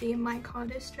snap D in my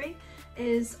cardistry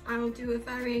is I'll do a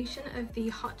variation of the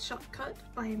hot shot cut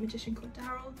by a magician called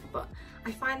Daryl, but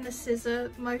I find the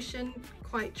scissor motion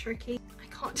quite tricky. I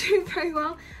can't do it very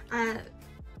well.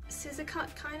 Scissor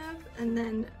cut kind of, and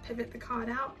then pivot the card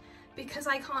out. Because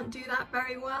I can't do that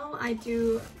very well, I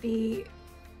do the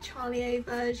Charlier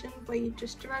version where you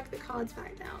just drag the cards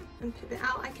back down and pivot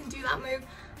out. I can do that move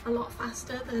a lot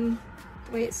faster than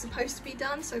the way it's supposed to be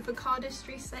done, so for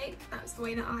cardistry's sake, that's the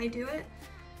way that I do it.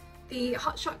 The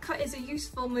hot shot cut is a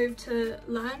useful move to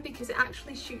learn because it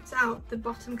actually shoots out the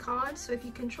bottom card, so if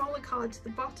you control a card to the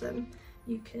bottom,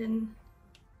 you can,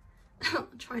 I'll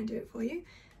try and do it for you,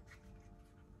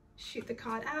 shoot the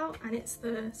card out and it's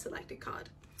the selected card.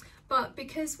 But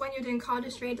because when you're doing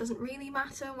cardistry, it doesn't really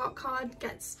matter what card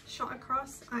gets shot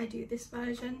across, I do this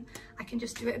version. I can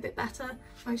just do it a bit better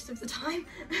most of the time.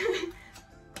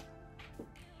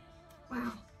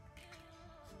 Wow.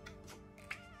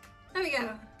 There we go.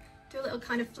 Do a little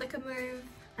kind of flicker move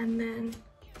and then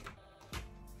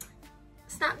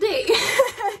snap D.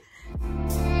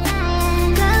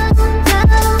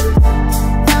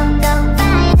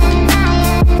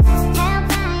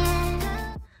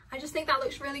 I just think that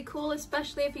looks really cool,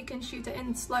 especially if you can shoot it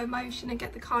in slow motion and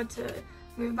get the card to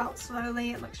move out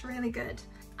slowly. It looks really good.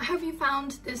 I hope you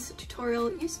found this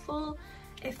tutorial useful.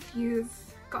 If you've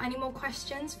got any more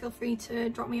questions, feel free to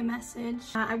drop me a message.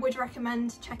 I would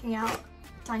recommend checking out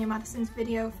Daniel Madison's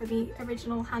video for the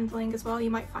original handling as well. You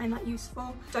might find that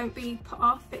useful. Don't be put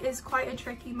off. It is quite a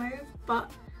tricky move,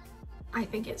 but I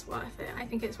think it's worth it. I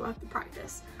think it's worth the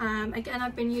practice. Again,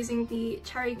 I've been using the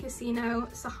Cherry Casino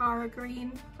Sahara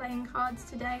Green playing cards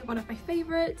today, one of my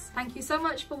favorites. Thank you so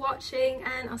much for watching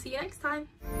and I'll see you next time.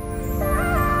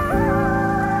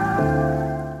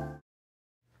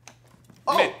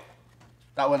 Oh!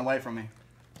 That went away from me.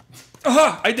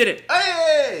 Aha! I did it!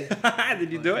 Hey!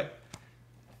 Did you do it?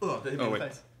 Oh, did it hit me in the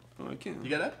face? Oh, I can't. You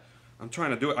get it? I'm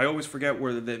trying to do it. I always forget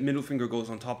where the middle finger goes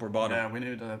on top or bottom. Yeah, we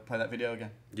need to play that video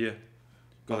again. Yeah.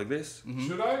 Go like this. Mm-hmm.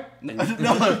 Should I?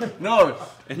 No.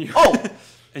 And you. Oh!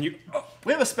 And you. Oh.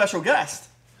 We have a special guest.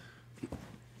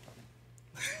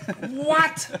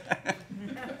 What?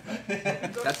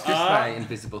 That's just my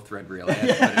invisible thread reel.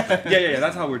 Yeah.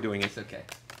 That's how we're doing it. It's okay.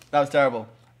 That was terrible.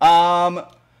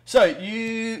 So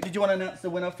did you want to announce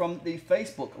the winner from the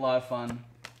Facebook Live Fun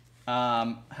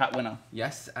hat winner?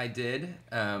 Yes, I did.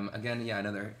 Again, yeah,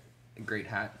 another great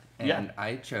hat. And Yeah.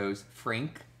 I chose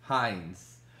Frank Hines.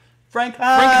 Frank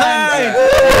Hines!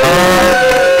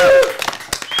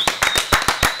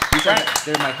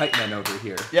 They're my hype men over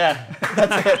here. Yeah,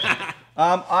 that's it.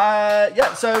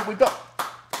 Yeah, so we've got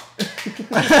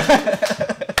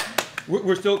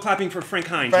We're still clapping for Frank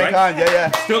Hines, Frank right? Hines,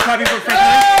 yeah. Still clapping for Frank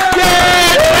Hines?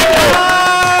 Yeah!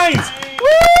 Frank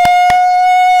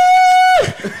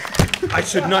Hines! I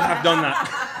should not have done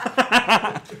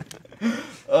that.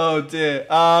 Oh dear.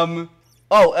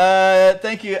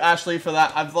 Thank you, Ashleigh, for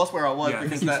that. I've lost where I was Yeah,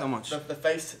 because thank you so much. The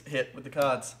face hit with the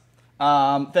cards.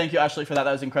 Thank you, Ashleigh, for that.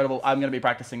 That was incredible. I'm going to be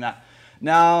practicing that.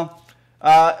 Now,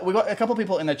 we've got a couple of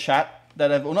people in the chat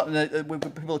that have, well, not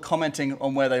people are commenting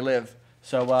on where they live.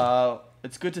 So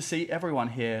it's good to see everyone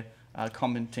here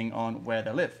commenting on where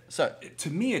they live. So To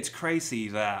me, it's crazy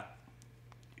that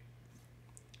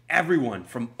everyone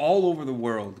from all over the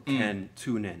world can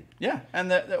tune in. yeah, and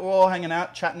we're all hanging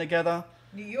out, chatting together.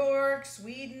 New York,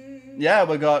 Sweden. Yeah,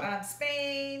 we got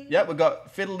Spain. Yeah, we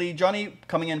got Fiddly Johnny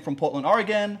coming in from Portland,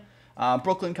 Oregon.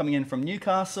 Brooklyn coming in from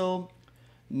Newcastle.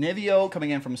 Nevio coming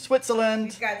in from Switzerland.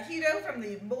 We've got Hito from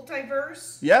the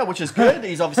multiverse. Yeah, which is good.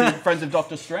 He's obviously friends with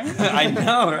Doctor Strange. I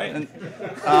know, right? And,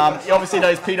 he obviously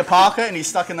knows Peter Parker, and he's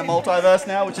stuck in the multiverse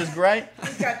now, which is great.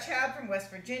 We've got Chad from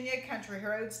West Virginia. Country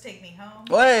Roads, Take Me Home.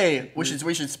 Hey, we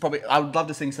should probably. I would love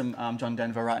to sing some John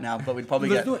Denver right now, but we'd probably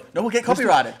Let's do it. No, we'll get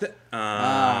copyrighted.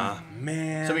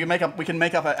 Man. So we can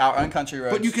make up our own Country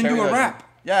Roads. But you can Cherry do a version. rap.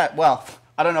 Yeah, well,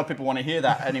 I don't know if people want to hear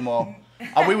that anymore.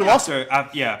 We lost.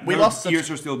 Yeah, We lost. ears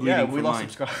are still bleeding. Yeah, we from lost mine.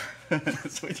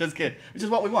 subscribers, which is good. Which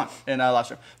is what we want in our live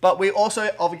stream. But we also,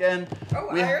 again,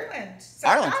 Ireland,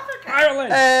 South Ireland. Africa.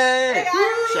 Ireland. Hey,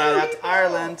 Ireland. shout out to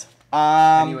Ireland.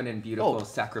 Anyone in beautiful oh.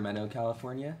 Sacramento,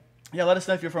 California? Yeah, let us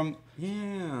know if you're from.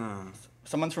 Yeah.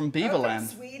 Someone's from Oh, Beaverland.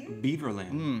 from Sweden.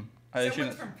 Beaverland.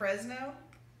 Someone's from Fresno.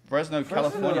 Fresno,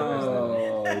 California.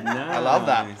 Oh, nice. I love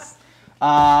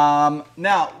that.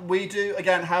 Now, we do,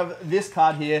 again, have this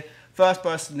card here. First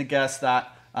person to guess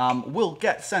that will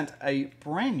get sent a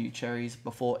brand new cherries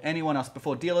before anyone else,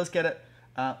 before dealers get it,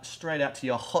 straight out to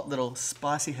your hot little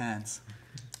spicy hands.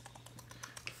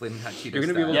 Flamin' Hot Cheetos. You're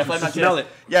gonna be able Yeah, to Flamin' Hot smell Cheetos. it.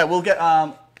 Yeah, we'll get,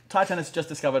 Titanic just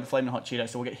discovered Flamin' Hot Cheetos,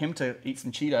 so we'll get him to eat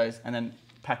some Cheetos and then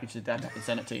package the data and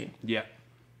send it to you. Yeah.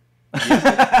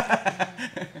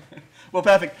 Well,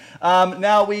 perfect.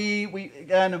 Now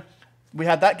we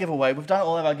had that giveaway. We've done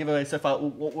all of our giveaways so far.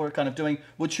 What we're kind of doing,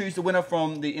 we'll choose the winner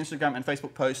from the Instagram and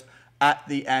Facebook post at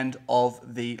the end of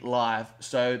the live.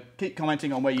 So keep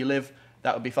commenting on where you live.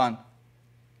 That would be fun.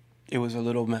 It was a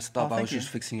little messed up. I thank was you.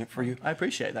 just fixing it for you. I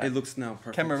appreciate that. It looks now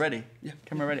perfect. Camera ready. Yeah,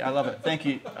 camera ready. I love it. Thank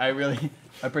you. I really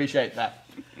appreciate that.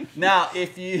 Now,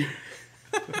 if you...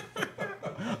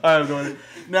 I'm going...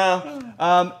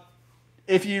 Now,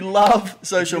 if you love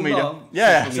social media,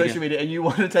 social media, and you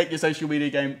want to take your social media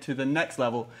game to the next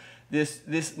level,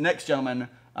 this next gentleman,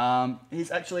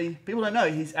 he's actually, people don't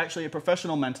know, he's actually a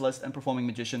professional mentalist and performing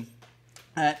magician.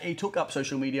 He took up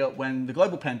social media when the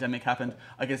global pandemic happened.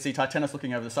 I can see Titanic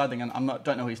looking over the side thing, and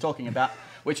don't know who he's talking about,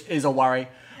 which is a worry.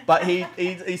 But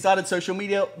he started social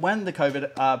media when the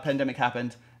COVID pandemic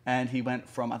happened, and he went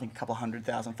from, I think, a couple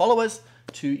 100,000 followers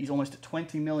to he's almost at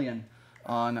 20 million.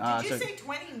 On, Did you say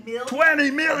 20 million?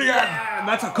 20 million! Yeah,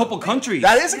 that's a couple countries.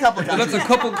 That is a couple countries. That's a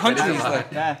couple countries.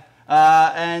 Yeah.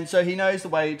 And so he knows the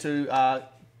way to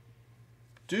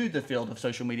do the field of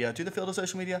social media. Do the field of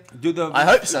social media? I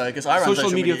hope so, because I run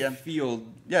social media field.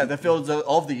 Yeah, the fields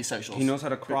of these socials. He knows how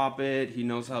to crop it. He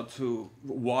knows how to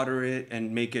water it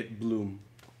and make it bloom.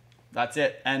 That's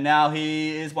it. And now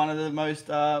he is one of the most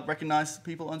recognized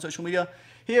people on social media.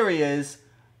 Here he is,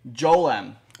 Joel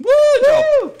M. Woo,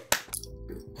 Joel!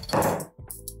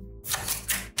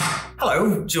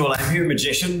 Hello, Joel M here,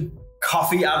 magician,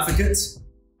 coffee advocate,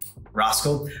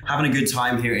 rascal, having a good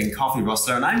time here in Coffee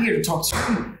Rustler, and I'm here to talk to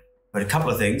you about a couple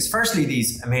of things. Firstly,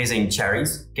 these amazing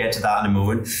cherries, get to that in a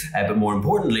moment, but more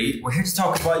importantly, we're here to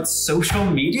talk about social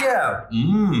media.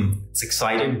 It's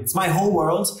exciting. It's my whole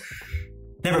world.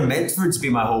 Never meant for it to be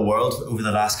my whole world. Over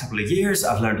the last couple of years,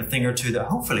 I've learned a thing or two that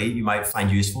hopefully you might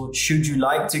find useful. Should you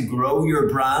like to grow your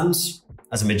brand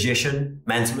as a magician,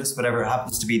 mentalist, whatever it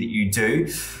happens to be that you do.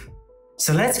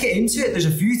 So let's get into it. There's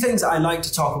a few things I like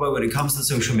to talk about when it comes to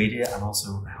social media, and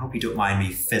also I hope you don't mind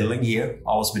me fiddling here.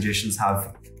 All us magicians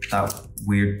have that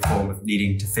weird form of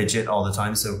needing to fidget all the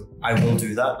time, so I will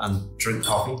do that and drink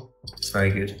coffee. It's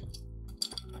very good.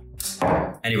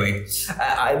 Anyway,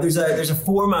 there's a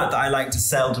format that I like to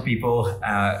sell to people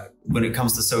when it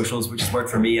comes to socials, which has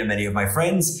worked for me and many of my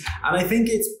friends. And I think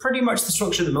it's pretty much the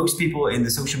structure that most people in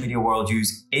the social media world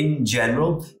use in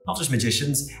general, not just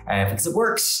magicians, because it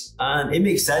works and it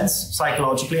makes sense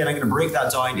psychologically. And I'm going to break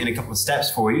that down in a couple of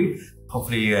steps for you.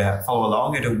 Hopefully follow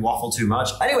along. I don't waffle too much.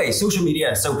 Anyway, social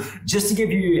media. So just to give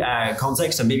you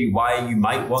context and maybe why you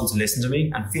might want to listen to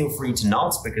me, and feel free to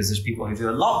not, because there's people who do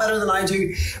a lot better than I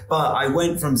do. But I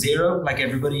went from zero, like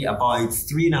everybody, about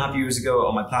 3.5 years ago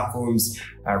on my platforms,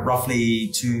 roughly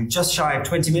to just shy of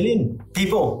 20 million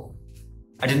people.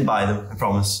 I didn't buy them, I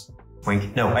promise.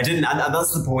 Wink. No, I didn't. And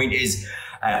that's the point is,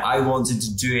 I wanted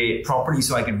to do it properly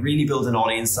so I could really build an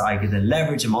audience that I could then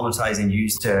leverage and monetize and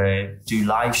use to do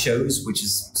live shows, which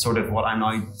is sort of what I'm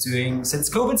now doing since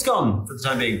COVID's gone, for the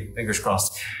time being, fingers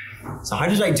crossed. So how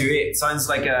did I do it? It sounds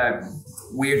like a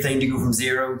weird thing to go from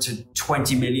 0 to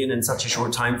 20 million in such a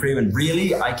short time frame. And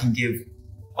really, I can give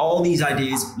all these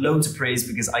ideas loads of praise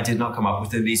because I did not come up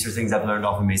with them. These are things I've learned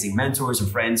off amazing mentors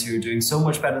and friends who are doing so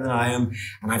much better than I am.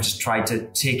 And I've just tried to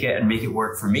take it and make it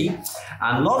work for me.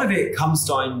 And a lot of it comes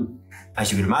down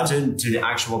as you would imagine, to the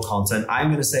actual content. I'm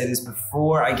going to say this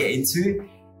before I get into it.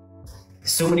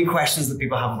 So many questions that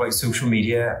people have about social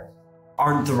media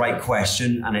aren't the right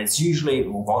question, and it's usually,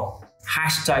 well, what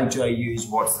hashtag do I use?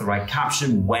 What's the right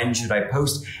caption? When should I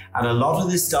post? And a lot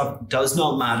of this stuff does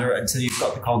not matter until you've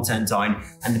got the content down.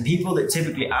 And the people that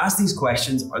typically ask these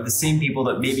questions are the same people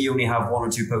that maybe only have 1 or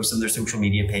 2 posts on their social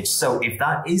media page. So if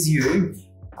that is you,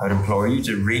 I would implore you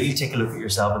to really take a look at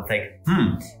yourself and think,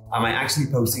 am I actually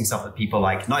posting stuff that people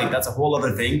like? Now, that's a whole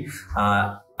other thing.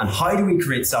 And how do we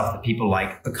create stuff that people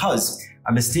like? Because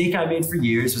a mistake I made for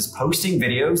years was posting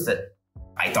videos that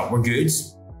I thought were good,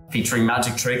 featuring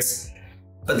magic tricks,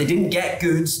 but they didn't get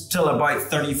good till about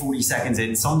 30, 40 seconds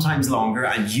in, sometimes longer,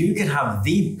 and you could have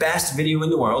the best video in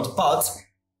the world, but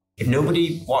if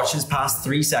nobody watches past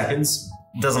 3 seconds,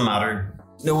 it doesn't matter.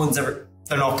 They're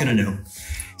not gonna know.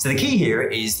 So the key here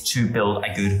is to build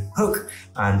a good hook,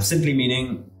 and simply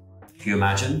meaning, if you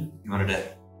imagine you wanted to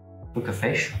hook a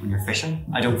fish when you're fishing.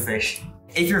 I don't fish.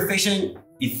 If you're fishing,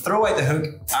 you throw out the hook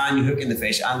and you hook in the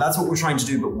fish, and that's what we're trying to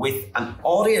do, but with an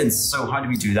audience. So how do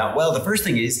we do that? Well, the first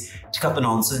thing is to cut the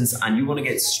nonsense, and you want to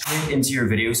get straight into your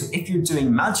video. So if you're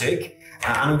doing magic,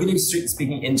 and I'm going to be strictly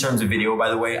speaking in terms of video, by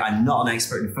the way, I'm not an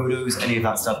expert in photos, any of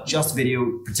that stuff, just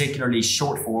video, particularly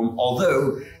short form,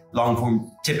 although long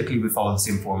form typically would follow the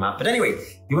same format. But anyway,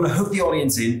 you want to hook the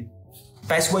audience in.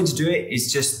 Best way to do it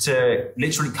is just to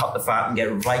literally cut the fat and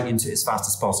get right into it as fast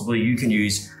as possible. You can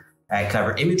use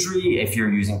clever imagery. If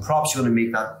you're using props, you want to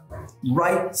make that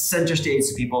right center stage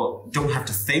so people don't have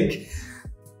to think.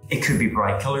 It could be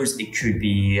bright colors, it could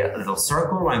be a little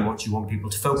circle around what you want people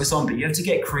to focus on, but you have to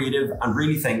get creative and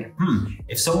really think,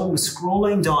 if someone was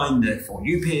scrolling down the For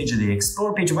You page or the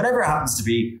Explore page or whatever it happens to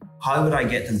be, how would I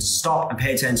get them to stop and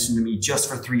pay attention to me just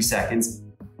for 3 seconds?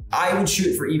 I would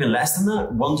shoot for even less than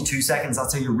that, 1 to 2 seconds.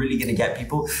 That's how you're really going to get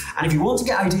people. And if you want to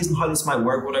get ideas on how this might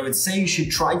work, what I would say you should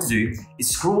try to do is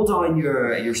scroll down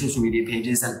your social media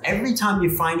pages, and every time you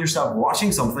find yourself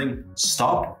watching something,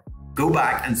 stop, go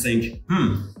back and think,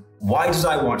 why did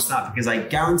I watch that? Because I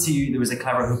guarantee you there was a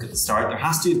clever hook at the start. There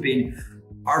has to have been.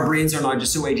 Our brains are now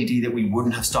just so ADD that we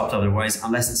wouldn't have stopped otherwise,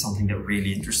 unless it's something that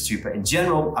really interests you. But in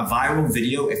general, a viral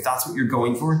video, if that's what you're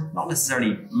going for, not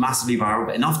necessarily massively viral,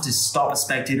 but enough to stop a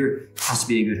spectator, has to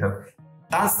be a good hook.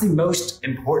 That's the most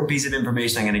important piece of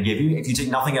information I'm going to give you. If you take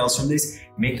nothing else from this,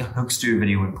 make the hooks to a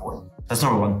video important. That's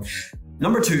number 1.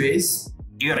 Number 2 is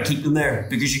you got to keep them there,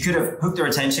 because you could have hooked their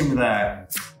attention with a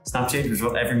Snapchat, which is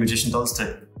what every magician does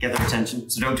to get their attention.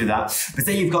 So don't do that. But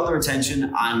then you've got their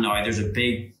attention, and now there's a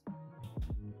big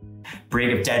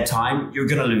break of dead time, you're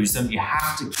going to lose them. You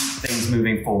have to keep things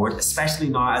moving forward, especially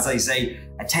now, as I say,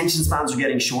 attention spans are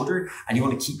getting shorter, and you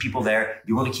want to keep people there.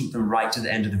 You want to keep them right to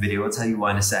the end of the video. I'll tell you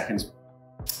why in a second.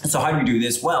 So how do we do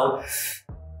this? Well,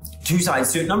 2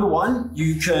 sides to it. Number 1,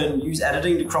 you can use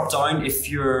editing to crop down if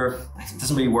it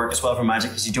doesn't really work as well for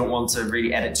magic because you don't want to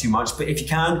really edit too much, but if you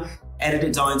can, edit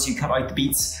it down so you cut out the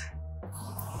beats.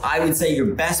 I would say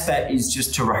your best bet is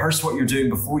just to rehearse what you're doing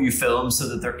before you film so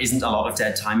that there isn't a lot of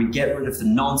dead time, and get rid of the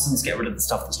nonsense, get rid of the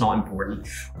stuff that's not important.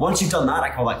 Once you've done that,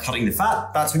 I call that cutting the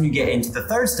fat. That's when you get into the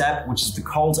 3rd step, which is the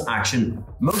call to action.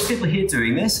 Most people hate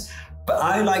doing this, but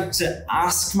I like to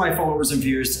ask my followers and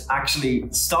viewers to actually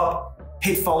stop,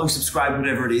 hit follow, subscribe,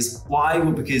 whatever it is. Why?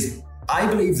 Well, because I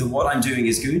believe that what I'm doing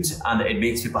is good and it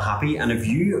makes people happy. And if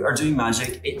you are doing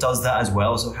magic, it does that as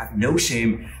well. So have no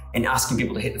shame in asking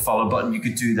people to hit the follow button. You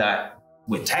could do that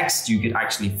with text. You could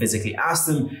actually physically ask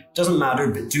them. It doesn't matter,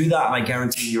 but do that and I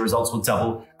guarantee your results will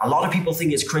double. A lot of people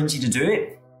think it's cringy to do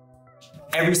it.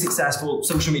 Every successful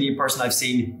social media person I've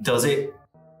seen does it.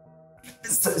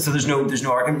 So there's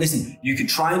no argument. Listen, you could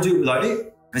try and do it without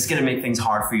it, but it's going to make things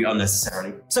hard for you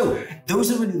unnecessarily. So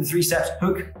those are really the 3 steps: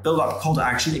 hook, build up, call to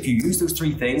action. If you use those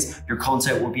 3 things, your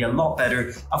content will be a lot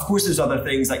better. Of course, there's other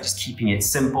things like just keeping it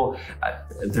simple.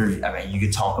 You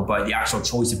could talk about the actual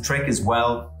choice of trick as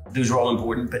well. Those are all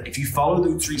important, but if you follow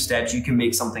those 3 steps, you can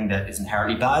make something that is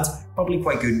inherently bad, probably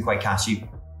quite good and quite catchy.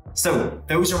 So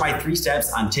those are my 3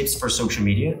 steps and tips for social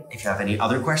media. If you have any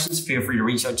other questions, feel free to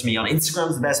reach out to me on Instagram,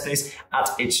 is the best place,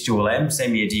 @itsjoelm.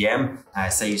 Send me a DM,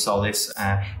 say you saw this.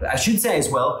 I should say as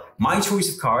well, my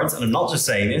choice of cards, and I'm not just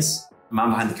saying this, the man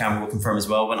behind the camera will confirm as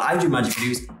well, when I do magic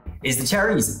videos, is the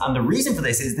cherries. And the reason for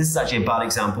this is actually a bad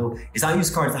example, is I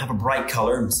use cards that have a bright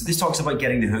color. So this talks about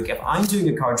getting the hook. If I'm doing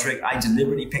a card trick, I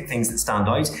deliberately pick things that stand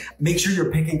out. Make sure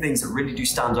you're picking things that really do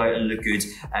stand out and look good.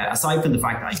 Aside from the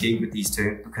fact that I gig with these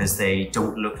 2, because they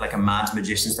don't look like a mad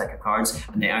magician's deck of cards,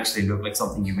 and they actually look like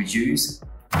something you would use.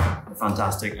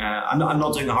 fantastic. I'm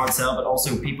not doing a hard sell, but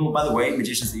also people, by the way,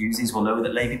 magicians that use these will know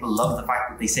that lay people love the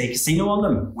fact that they say casino on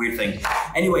them. Weird thing.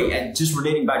 Anyway, just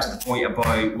relating back to the point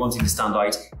about wanting to stand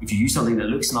out, if you use something that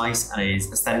looks nice and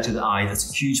is aesthetic to the eye, that's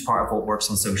a huge part of what works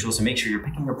on social. So make sure you're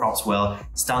picking your props well,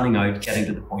 standing out, getting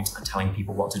to the point, and telling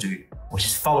people what to do, which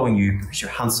is following you because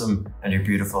you're handsome and you're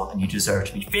beautiful and you deserve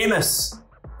to be famous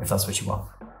if that's what you want.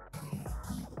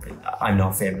 I'm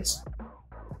not famous.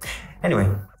 Anyway,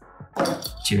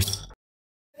 cheers.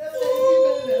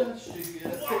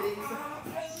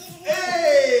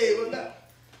 Hey, what's that?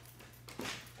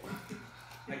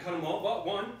 I cut them all but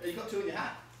one. You got 2 in your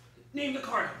hat. Name the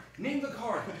card. Name the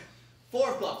card.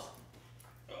 4 of clubs.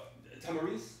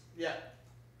 Tamariz? Yeah.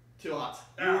 2 hearts.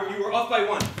 You were off by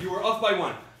one. You were off by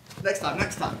one. Next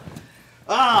time.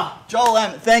 Joel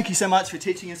M, thank you so much for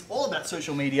teaching us all about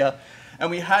social media.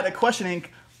 And we had a questioning.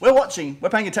 We're watching, we're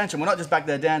paying attention, we're not just back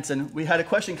there dancing. We had a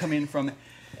question come in from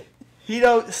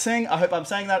Hito Singh, I hope I'm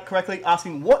saying that correctly,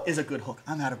 asking what is a good hook?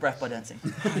 I'm out of breath by dancing.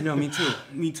 No, me too.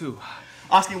 Me too.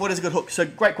 Asking what is a good hook. So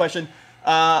great question.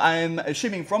 I'm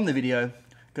assuming from the video,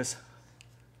 because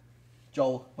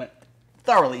Joel went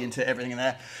thoroughly into everything in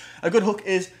there. A good hook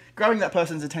is grabbing that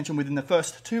person's attention within the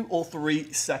first 2 or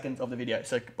 3 seconds of the video.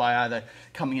 So by either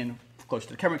coming in close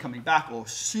to the camera, coming back, or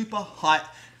super high.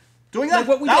 Doing that,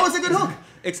 Like that was a good hook.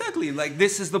 Exactly, like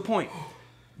this is the point.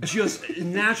 Just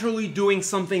naturally doing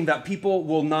something that people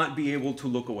will not be able to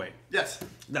look away. Yes.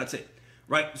 That's it,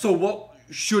 right? So what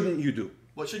shouldn't you do?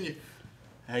 What shouldn't you?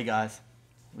 Hey guys,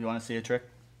 we want to see a trick?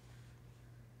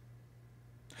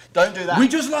 Don't do that. We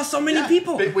just lost so many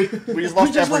people. We just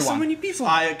lost everyone. So many people.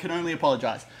 I can only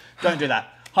apologize. Don't do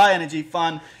that. High energy,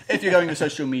 fun. If you're going the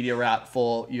social media route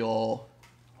for your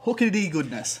hookity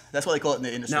goodness. That's what they call it in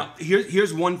the industry. Now,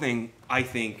 here's one thing I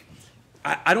think.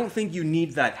 I don't think you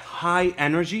need that high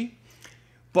energy,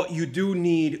 but you do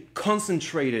need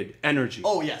concentrated energy.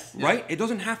 Oh, yes. Right? It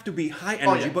doesn't have to be high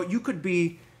energy, yeah. but you could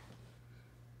be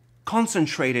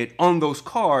concentrated on those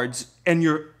cards and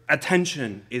your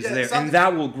attention is there, and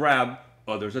that will grab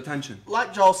others' attention.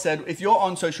 Like Joel said, if you're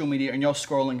on social media and you're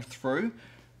scrolling through,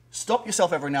 stop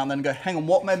yourself every now and then and go, hang on,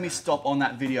 what made me stop on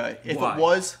that video? If Why? it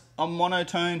was a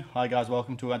monotone, hi guys,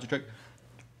 welcome to Magic Trick,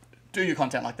 do your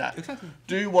content like that. Exactly.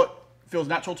 Do what feels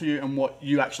natural to you and what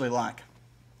you actually like.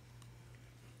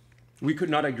 We could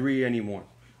not agree anymore.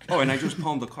 Oh, and I just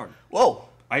palmed the card. Whoa.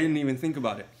 I didn't even think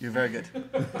about it. You're very good. So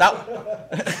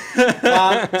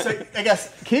I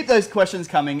guess keep those questions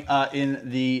coming in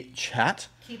the chat.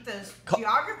 Keep those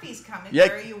geographies coming. Yeah.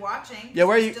 Where are you watching? Yeah,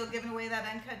 where are you? Still giving away that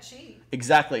uncut sheet.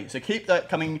 Exactly. So keep that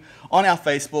coming on our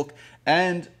Facebook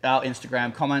and our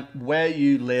Instagram. Comment where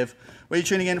you live, where you're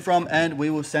tuning in from, and we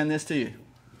will send this to you.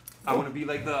 I want to be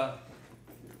like the...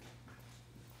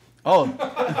 Oh.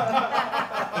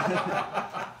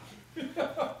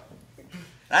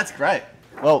 That's great.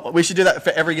 Well, we should do that for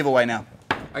every giveaway now.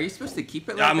 Are you supposed to keep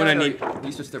it Yeah, like I'm gonna that, or need- are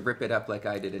you supposed to rip it up like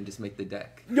I did and just make the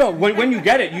deck? No, when you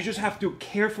get it, you just have to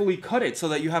carefully cut it so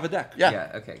that you have a deck.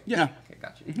 Yeah. Okay. Yeah. Okay,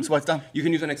 gotcha. That's why it's done. You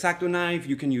can use an X-Acto knife,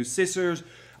 you can use scissors.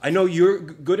 I know you're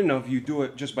good enough, you do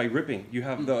it just by ripping. You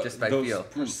have Just by those feel.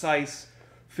 precise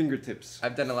fingertips.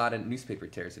 I've done a lot of newspaper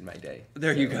tears in my day.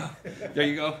 There you go. There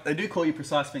you go. They do call you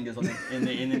precise fingers in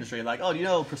the industry. Like, oh, do you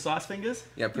know precise fingers?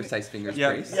 Yeah, precise fingers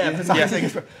Yeah. brace. Yeah, precise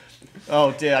fingers.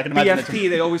 Oh dear, I can imagine. PFP,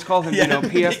 they always call them, Yeah. you know,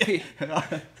 PFP.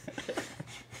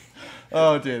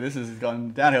 Oh dear, this has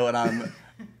gone downhill, and I'm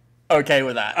okay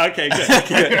with that. Okay,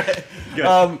 good.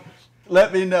 Good.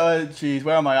 Let me know. Geez,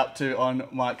 where am I up to on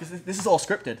my? Because this is all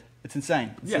scripted. It's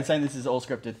insane. It's Yeah. insane. This is all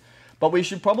scripted. But we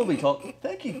should probably talk.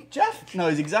 Thank you, Jeff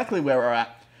knows exactly where we're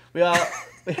at. We are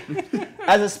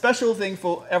as a special thing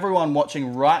for everyone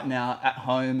watching right now at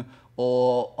home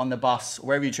or on the bus,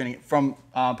 wherever you're tuning it from.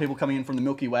 People coming in from the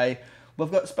Milky Way.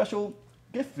 We've got a special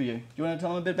gift for you. Do you want to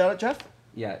tell them a bit about it, Jeff?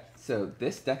 Yeah, so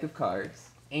this deck of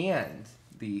cards and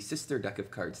the sister deck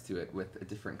of cards to it with a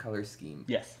different color scheme.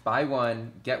 Yes. Buy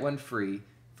one, get one free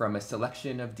from a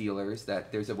selection of dealers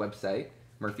that there's a website,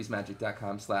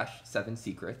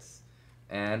 murphysmagic.com/7secrets.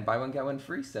 And buy one, get one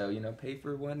free. So, you know, pay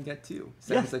for one, get two.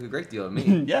 Sounds like a great deal to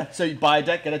me. Yeah. So you buy a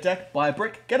deck, get a deck. Buy a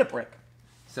brick, get a brick.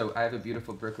 So I have a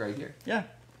beautiful brick right here. Yeah.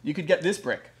 You could get this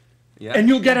brick. Yeah. And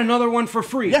you'll get another one for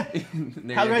free. Yeah.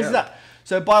 There How you great go. is that?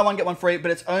 So buy one, get one free,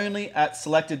 but it's only at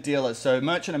selected dealers. So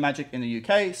Merchant of Magic in the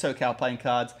UK, SoCal Playing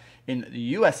Cards in the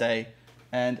USA,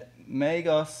 and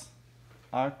Magos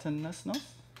Artensanos?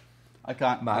 I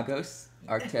can't. Magos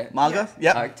Magos?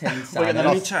 Yep. Artensanos. We're getting that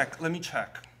off. Let me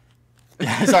check.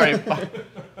 Yeah, sorry.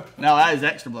 No, that is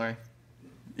extra blurry.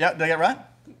 Yeah, did I get it right?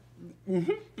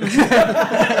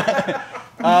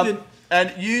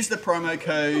 And use the promo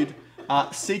code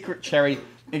Secret Cherry.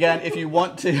 Again, if you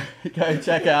want to go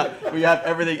check out, we have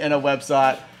everything in our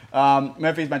website,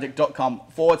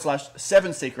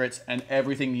 murphysmagic.com/7 secrets, and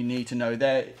everything you need to know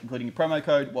there, including your promo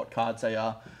code, what cards they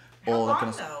are, all that kind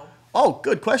of stuff. Oh,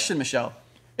 good question, Michelle.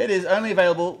 It is only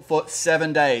available for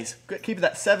 7 days. Keep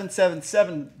that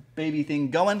 777 baby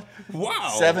thing going.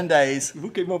 Wow. 7 days.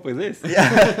 Who came up with this?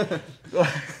 Yeah.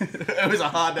 It was a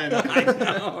hard day. I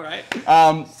know, right?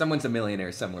 Someone's a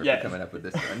millionaire somewhere for coming up with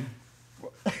this one.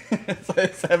 So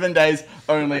 7 days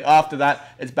only. After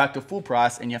that, it's back to full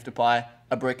price, and you have to buy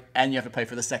a brick, and you have to pay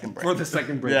for the second brick. For the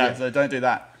second brick. Yeah, so don't do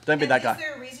that. Don't be that guy. Is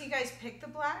there a reason you guys picked the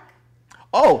black?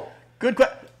 Oh, good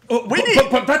question. Oh,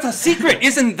 but that's a secret.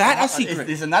 Isn't that a secret?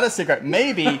 Isn't that a secret?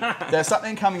 Maybe there's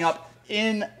something coming up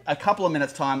in a couple of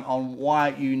minutes' time on why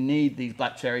you need these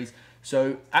black cherries.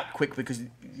 So act quick, because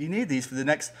you need these for the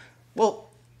next.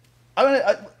 Well,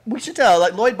 we should tell.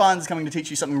 Like, Lloyd Barnes is coming to teach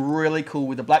you something really cool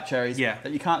with the black cherries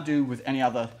that you can't do with any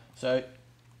other. So,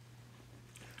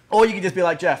 or you can just be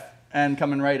like Jeff and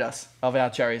come and raid us of our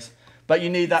cherries. But you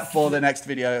need that for the next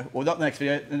video, or not the next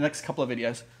video, the next couple of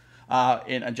videos.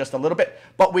 In just a little bit,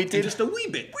 but we did just a wee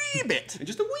bit,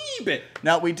 just a wee bit.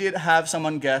 Now we did have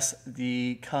someone guess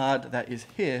the card that is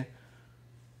here.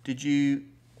 Did you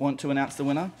want to announce the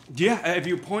winner? Yeah, if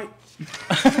you point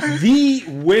the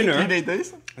winner. Do you need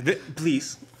these?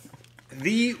 Please.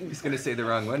 He's gonna say the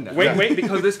wrong one now. Wait,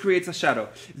 because this creates a shadow.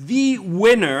 The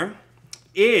winner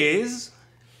is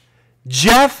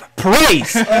Jeff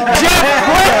Price. Jeff Price!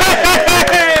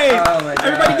 Oh my God.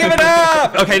 Everybody give it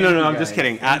up! Okay, no, I'm just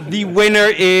kidding. The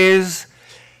winner is...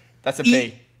 That's a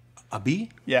B. A B?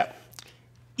 Yeah.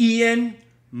 Ian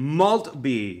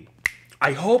Maltby.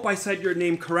 I hope I said your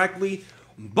name correctly,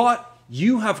 but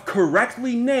you have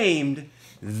correctly named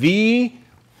the...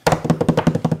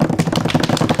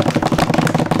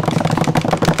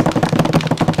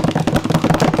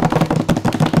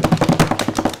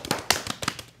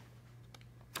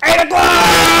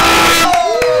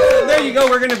 There you go.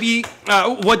 We're gonna be.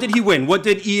 What did he win? What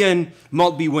did Ian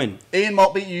Maltby win? Ian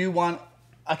Maltby, you won.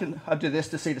 I'll do this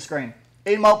to see the screen.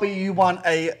 Ian Maltby, you won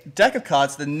a deck of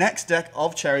cards. The next deck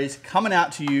of cherries coming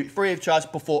out to you free of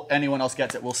charge before anyone else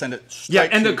gets it. We'll send it straight. Yeah,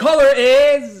 and the color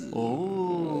is.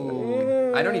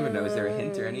 Ooh. I don't even know. Is there a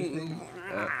hint or anything?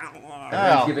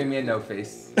 Everyone's giving me a no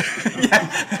face. We should go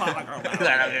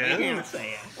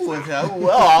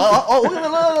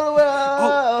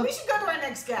to our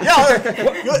next guest.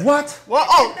 Yeah. What? Well,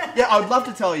 yeah. I would love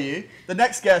to tell you. The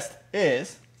next guest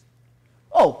is.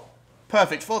 Oh,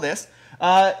 perfect for this.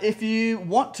 If you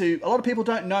want to, a lot of people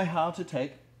don't know how to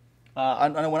take. I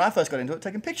know when I first got into it,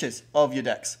 taking pictures of your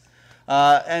decks,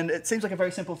 and it seems like a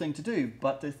very simple thing to do,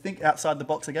 but to think outside the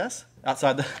box, I guess,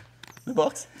 outside the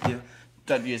box. Yeah.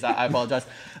 Don't use that, I apologize.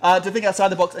 To think outside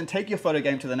the box and take your photo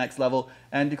game to the next level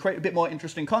and to create a bit more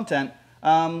interesting content,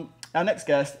 our next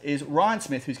guest is Ryan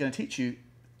Smith, who's going to teach you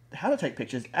how to take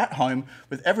pictures at home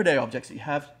with everyday objects that you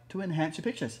have to enhance your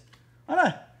pictures. I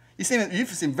know. You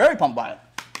seem very pumped by it.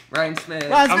 Ryan Smith.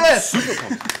 Ryan Smith. I'm super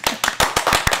pumped.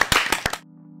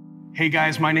 Hey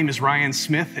guys, my name is Ryan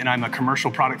Smith and I'm a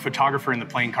commercial product photographer in the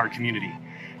playing card community.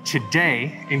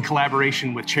 Today, in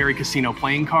collaboration with Cherry Casino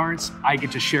Playing Cards, I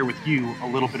get to share with you a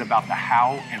little bit about the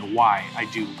how and why I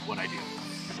do what I do.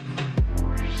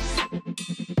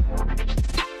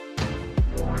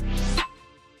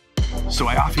 So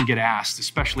I often get asked,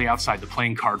 especially outside the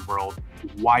playing card world,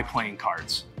 why playing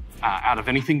cards? Out of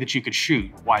anything that you could shoot,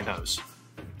 why those?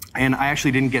 And I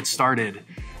actually didn't get started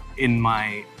in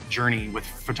my journey with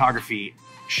photography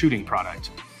shooting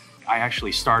product. I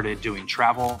actually started doing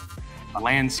travel,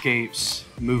 landscapes,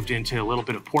 moved into a little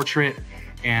bit of portrait,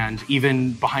 and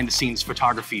even behind the scenes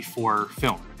photography for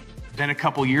film. Then a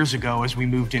couple years ago, as we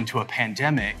moved into a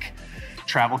pandemic,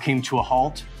 travel came to a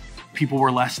halt. People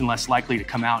were less and less likely to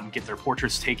come out and get their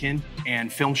portraits taken,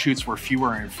 and film shoots were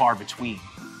fewer and far between.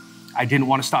 I didn't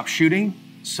want to stop shooting,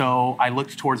 so I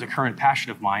looked towards a current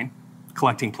passion of mine,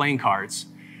 collecting playing cards,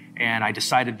 and I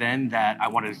decided then that I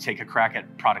wanted to take a crack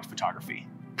at product photography.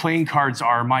 Playing cards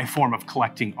are my form of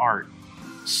collecting art,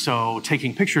 so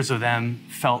taking pictures of them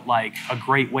felt like a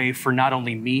great way for not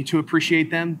only me to appreciate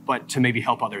them, but to maybe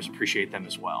help others appreciate them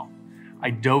as well. I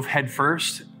dove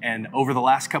headfirst, and over the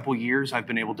last couple years, I've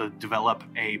been able to develop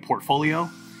a portfolio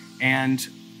and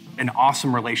an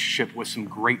awesome relationship with some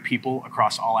great people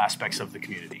across all aspects of the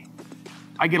community.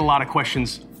 I get a lot of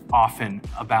questions often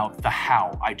about the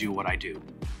how I do what I do.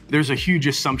 There's a huge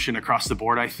assumption across the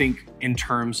board, I think, in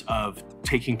terms of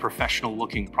taking professional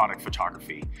looking product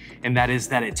photography, and that is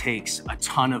that it takes a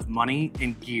ton of money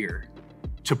and gear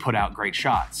to put out great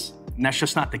shots. And that's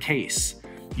just not the case.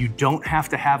 You don't have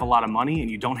to have a lot of money and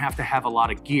you don't have to have a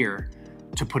lot of gear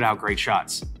to put out great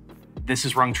shots. This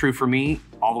has rung true for me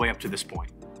all the way up to this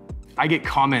point. I get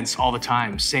comments all the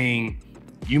time saying,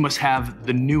 you must have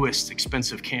the newest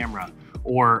expensive camera,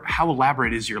 or how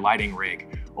elaborate is your lighting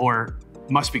rig, or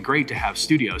must be great to have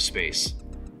studio space.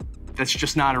 That's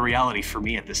just not a reality for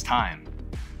me at this time.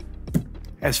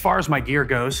 As far as my gear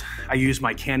goes, I use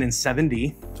my Canon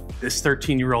 7D. This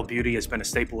 13-year-old beauty has been a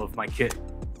staple of my kit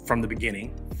from the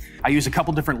beginning. I use a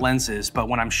couple different lenses, but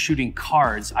when I'm shooting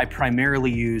cards, I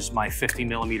primarily use my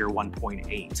 50mm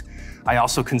 1.8. I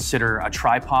also consider a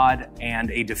tripod and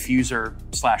a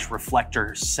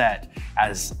diffuser/reflector set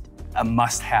as a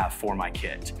must-have for my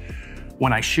kit.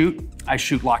 When I shoot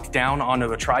locked down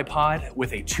onto a tripod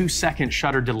with a 2-second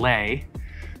shutter delay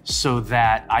so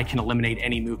that I can eliminate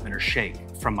any movement or shake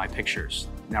from my pictures.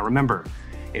 Now remember,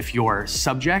 if your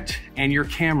subject and your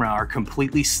camera are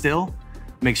completely still,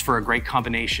 makes for a great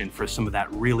combination for some of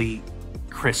that really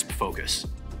crisp focus.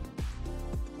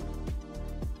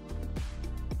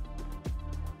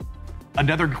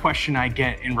 Another question I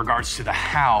get in regards to the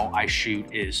how I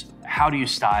shoot is, how do you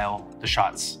style the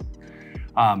shots?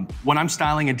 When I'm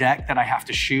styling a deck that I have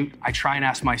to shoot, I try and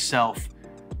ask myself,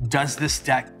 does this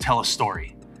deck tell a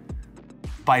story?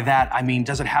 By that, I mean,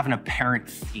 does it have an apparent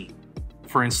theme?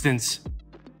 For instance,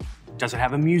 does it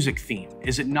have a music theme?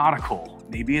 Is it nautical?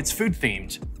 Maybe it's food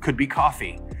themed, could be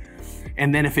coffee.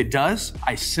 And then if it does,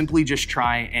 I simply just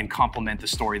try and complement the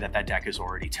story that that deck is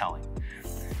already telling.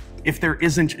 If there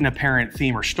isn't an apparent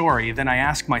theme or story, then I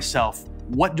ask myself,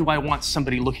 what do I want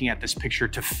somebody looking at this picture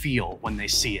to feel when they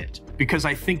see it? Because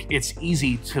I think it's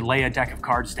easy to lay a deck of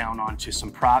cards down onto some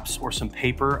props or some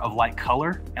paper of light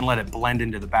color and let it blend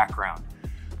into the background.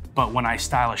 But when I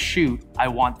style a shoot, I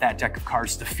want that deck of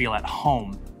cards to feel at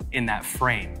home in that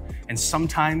frame. And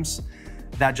sometimes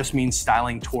that just means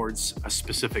styling towards a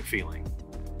specific feeling.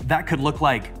 That could look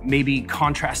like maybe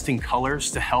contrasting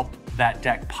colors to help that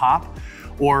deck pop,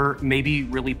 or maybe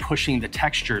really pushing the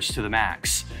textures to the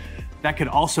max. That could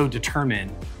also determine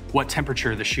what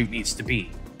temperature the shoot needs to be,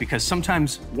 because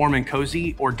sometimes warm and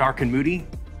cozy or dark and moody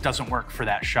doesn't work for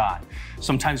that shot.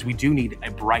 Sometimes we do need a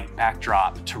bright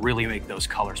backdrop to really make those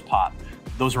colors pop.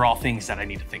 Those are all things that I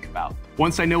need to think about.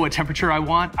 Once I know what temperature I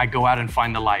want, I go out and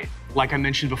find the light. Like I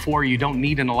mentioned before, you don't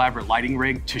need an elaborate lighting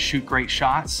rig to shoot great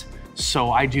shots,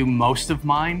 so I do most of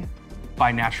mine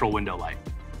by natural window light.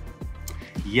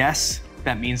 Yes,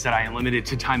 that means that I am limited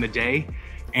to time of day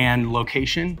and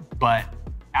location, but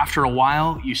after a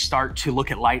while, you start to look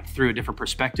at light through a different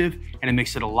perspective, and it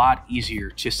makes it a lot easier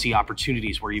to see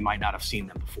opportunities where you might not have seen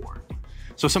them before.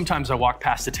 So sometimes I walk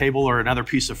past a table or another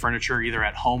piece of furniture, either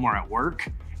at home or at work,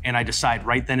 and I decide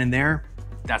right then and there,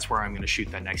 that's where I'm gonna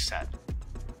shoot that next set.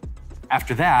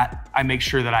 After that, I make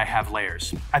sure that I have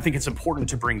layers. I think it's important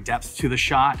to bring depth to the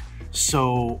shot,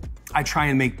 so I try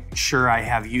and make sure I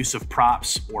have use of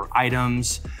props or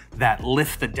items that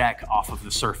lift the deck off of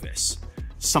the surface.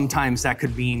 Sometimes that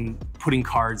could mean putting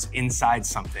cards inside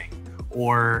something,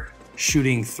 or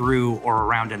shooting through or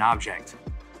around an object.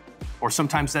 Or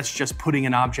sometimes that's just putting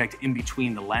an object in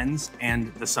between the lens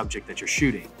and the subject that you're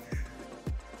shooting.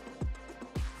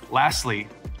 Lastly,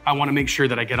 I want to make sure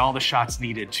that I get all the shots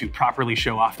needed to properly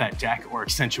show off that deck or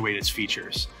accentuate its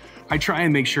features. I try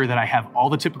and make sure that I have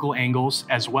all the typical angles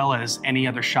as well as any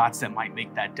other shots that might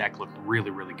make that deck look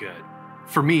really, really good.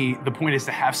 For me, the point is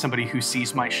to have somebody who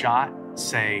sees my shot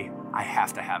say, I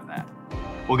have to have that.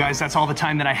 Well guys, that's all the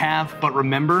time that I have, but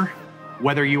remember,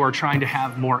 whether you are trying to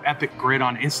have more epic grid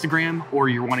on Instagram or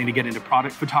you're wanting to get into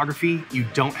product photography, you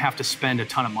don't have to spend a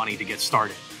ton of money to get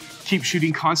started. Keep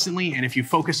shooting constantly, and if you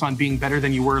focus on being better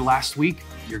than you were last week,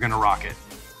 you're gonna rock it.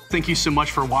 Thank you so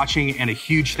much for watching, and a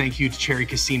huge thank you to Cherry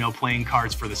Casino Playing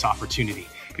Cards for this opportunity.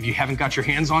 If you haven't got your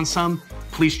hands on some,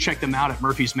 please check them out at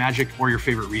Murphy's Magic or your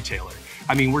favorite retailer.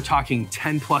 I mean, we're talking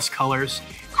 10+ colors,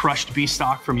 crushed B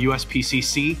stock from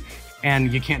USPCC,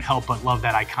 and you can't help but love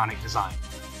that iconic design.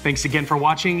 Thanks again for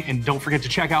watching, and don't forget to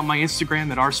check out my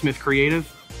Instagram at rsmithcreative.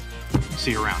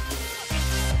 See you around.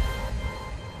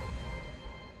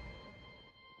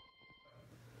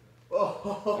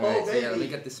 All right, so yeah, let me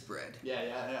get the spread.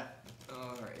 Yeah.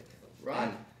 All right.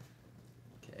 Right.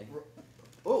 Okay.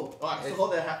 Oh, all right, so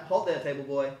hold there, table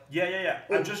boy. Yeah.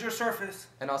 Ooh. Adjust your surface.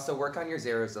 And also work on your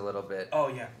zeros a little bit. Oh,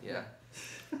 yeah. Yeah.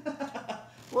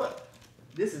 What?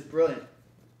 This is brilliant.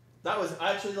 I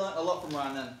actually learned a lot from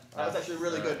Ryan then. That was actually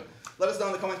really good. Let us know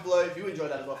in the comments below if you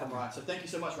enjoyed that as well from Ryan. So thank you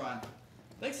so much, Ryan.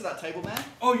 Thanks for that table, man.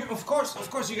 Oh, of course.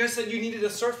 You guys said you needed a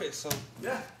surface, so.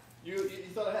 Yeah. You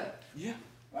thought ahead. Yeah.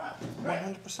 Wow.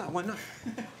 100%. Why not?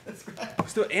 That's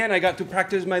great. And I got to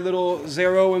practice my little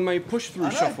zero and my push-through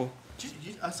shuffle.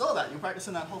 I saw that. You were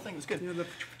practicing that whole thing. It was good.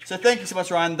 So thank you so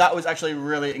much, Ryan. That was actually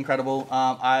really incredible.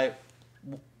 I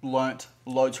learnt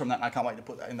loads from that, and I can't wait to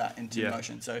put that into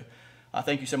motion. So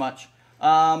thank you so much.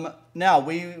 Now,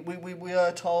 we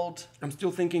are told... I'm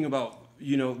still thinking about,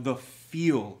 you know, the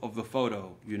feel of the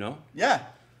photo, you know? Yeah.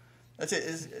 That's it.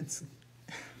 It's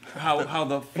how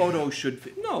the photo should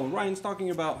fit. No, Ryan's talking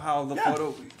about how the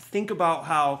photo... Think about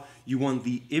how you want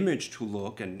the image to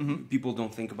look, and people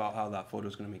don't think about how that photo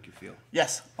is going to make you feel.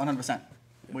 Yes, 100%.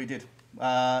 We did.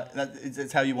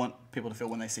 It's how you want people to feel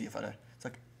when they see your photo.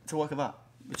 It's a work of art,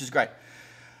 which is great.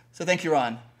 So thank you,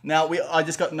 Ryan. Now, I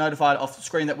just got notified off the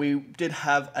screen that we did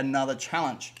have another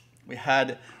challenge. We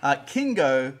had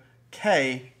Kingo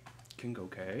K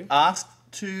asked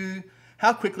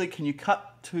how quickly can you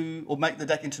cut to or make the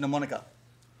deck into mnemonica?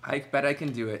 I bet I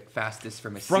can do it fastest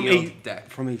from a sealed deck.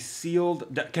 From a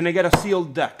sealed deck. Can I get a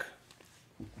sealed deck?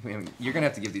 I mean, you're going to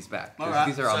have to give these back. All right.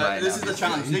 These are all mine. This is the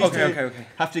challenge. These two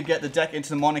have to get the deck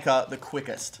into mnemonica the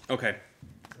quickest. Okay.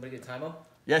 Somebody get time them?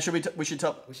 Yeah, we should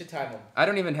time them. I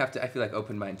don't even have to, I feel like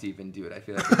open mine to even do it. I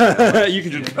feel like you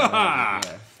can just... All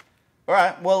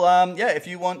right. Well, yeah, if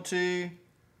you want to... Do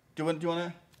you want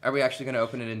to... Are we actually going to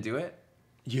open it and do it?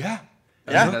 Yeah.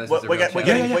 Yeah,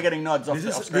 we're getting nods off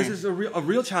the screen. This is a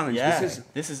real challenge. Yeah.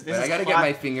 This is I gotta get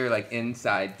my finger like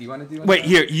inside. Do you want to do it? Wait,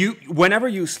 here. Whenever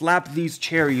you slap these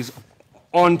cherries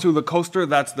onto the coaster,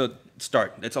 that's the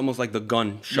start. It's almost like the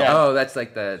gun shot. Yeah. Oh, that's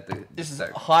like the This is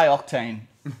high octane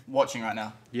watching right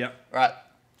now. Yep. Right.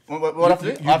 What I have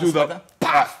to do? You do the...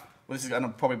 Right. Well, this is going to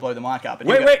probably blow the mic up.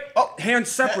 Wait. Oh,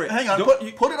 hands separate. Hang on.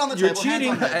 Put it on the You're table.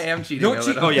 cheating. I am cheating. Don't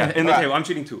cheat. Oh, yeah. In the table. I'm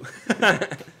cheating too. All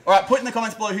right. Put in the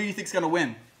comments below who you think's going to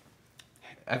win.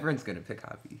 Everyone's going to pick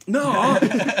Hoppy. No. All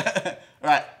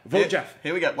right. Vote Jeff.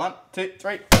 Here we go. 1, 2,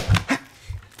 3.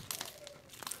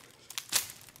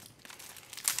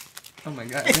 Oh, my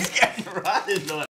God. He's getting right into it.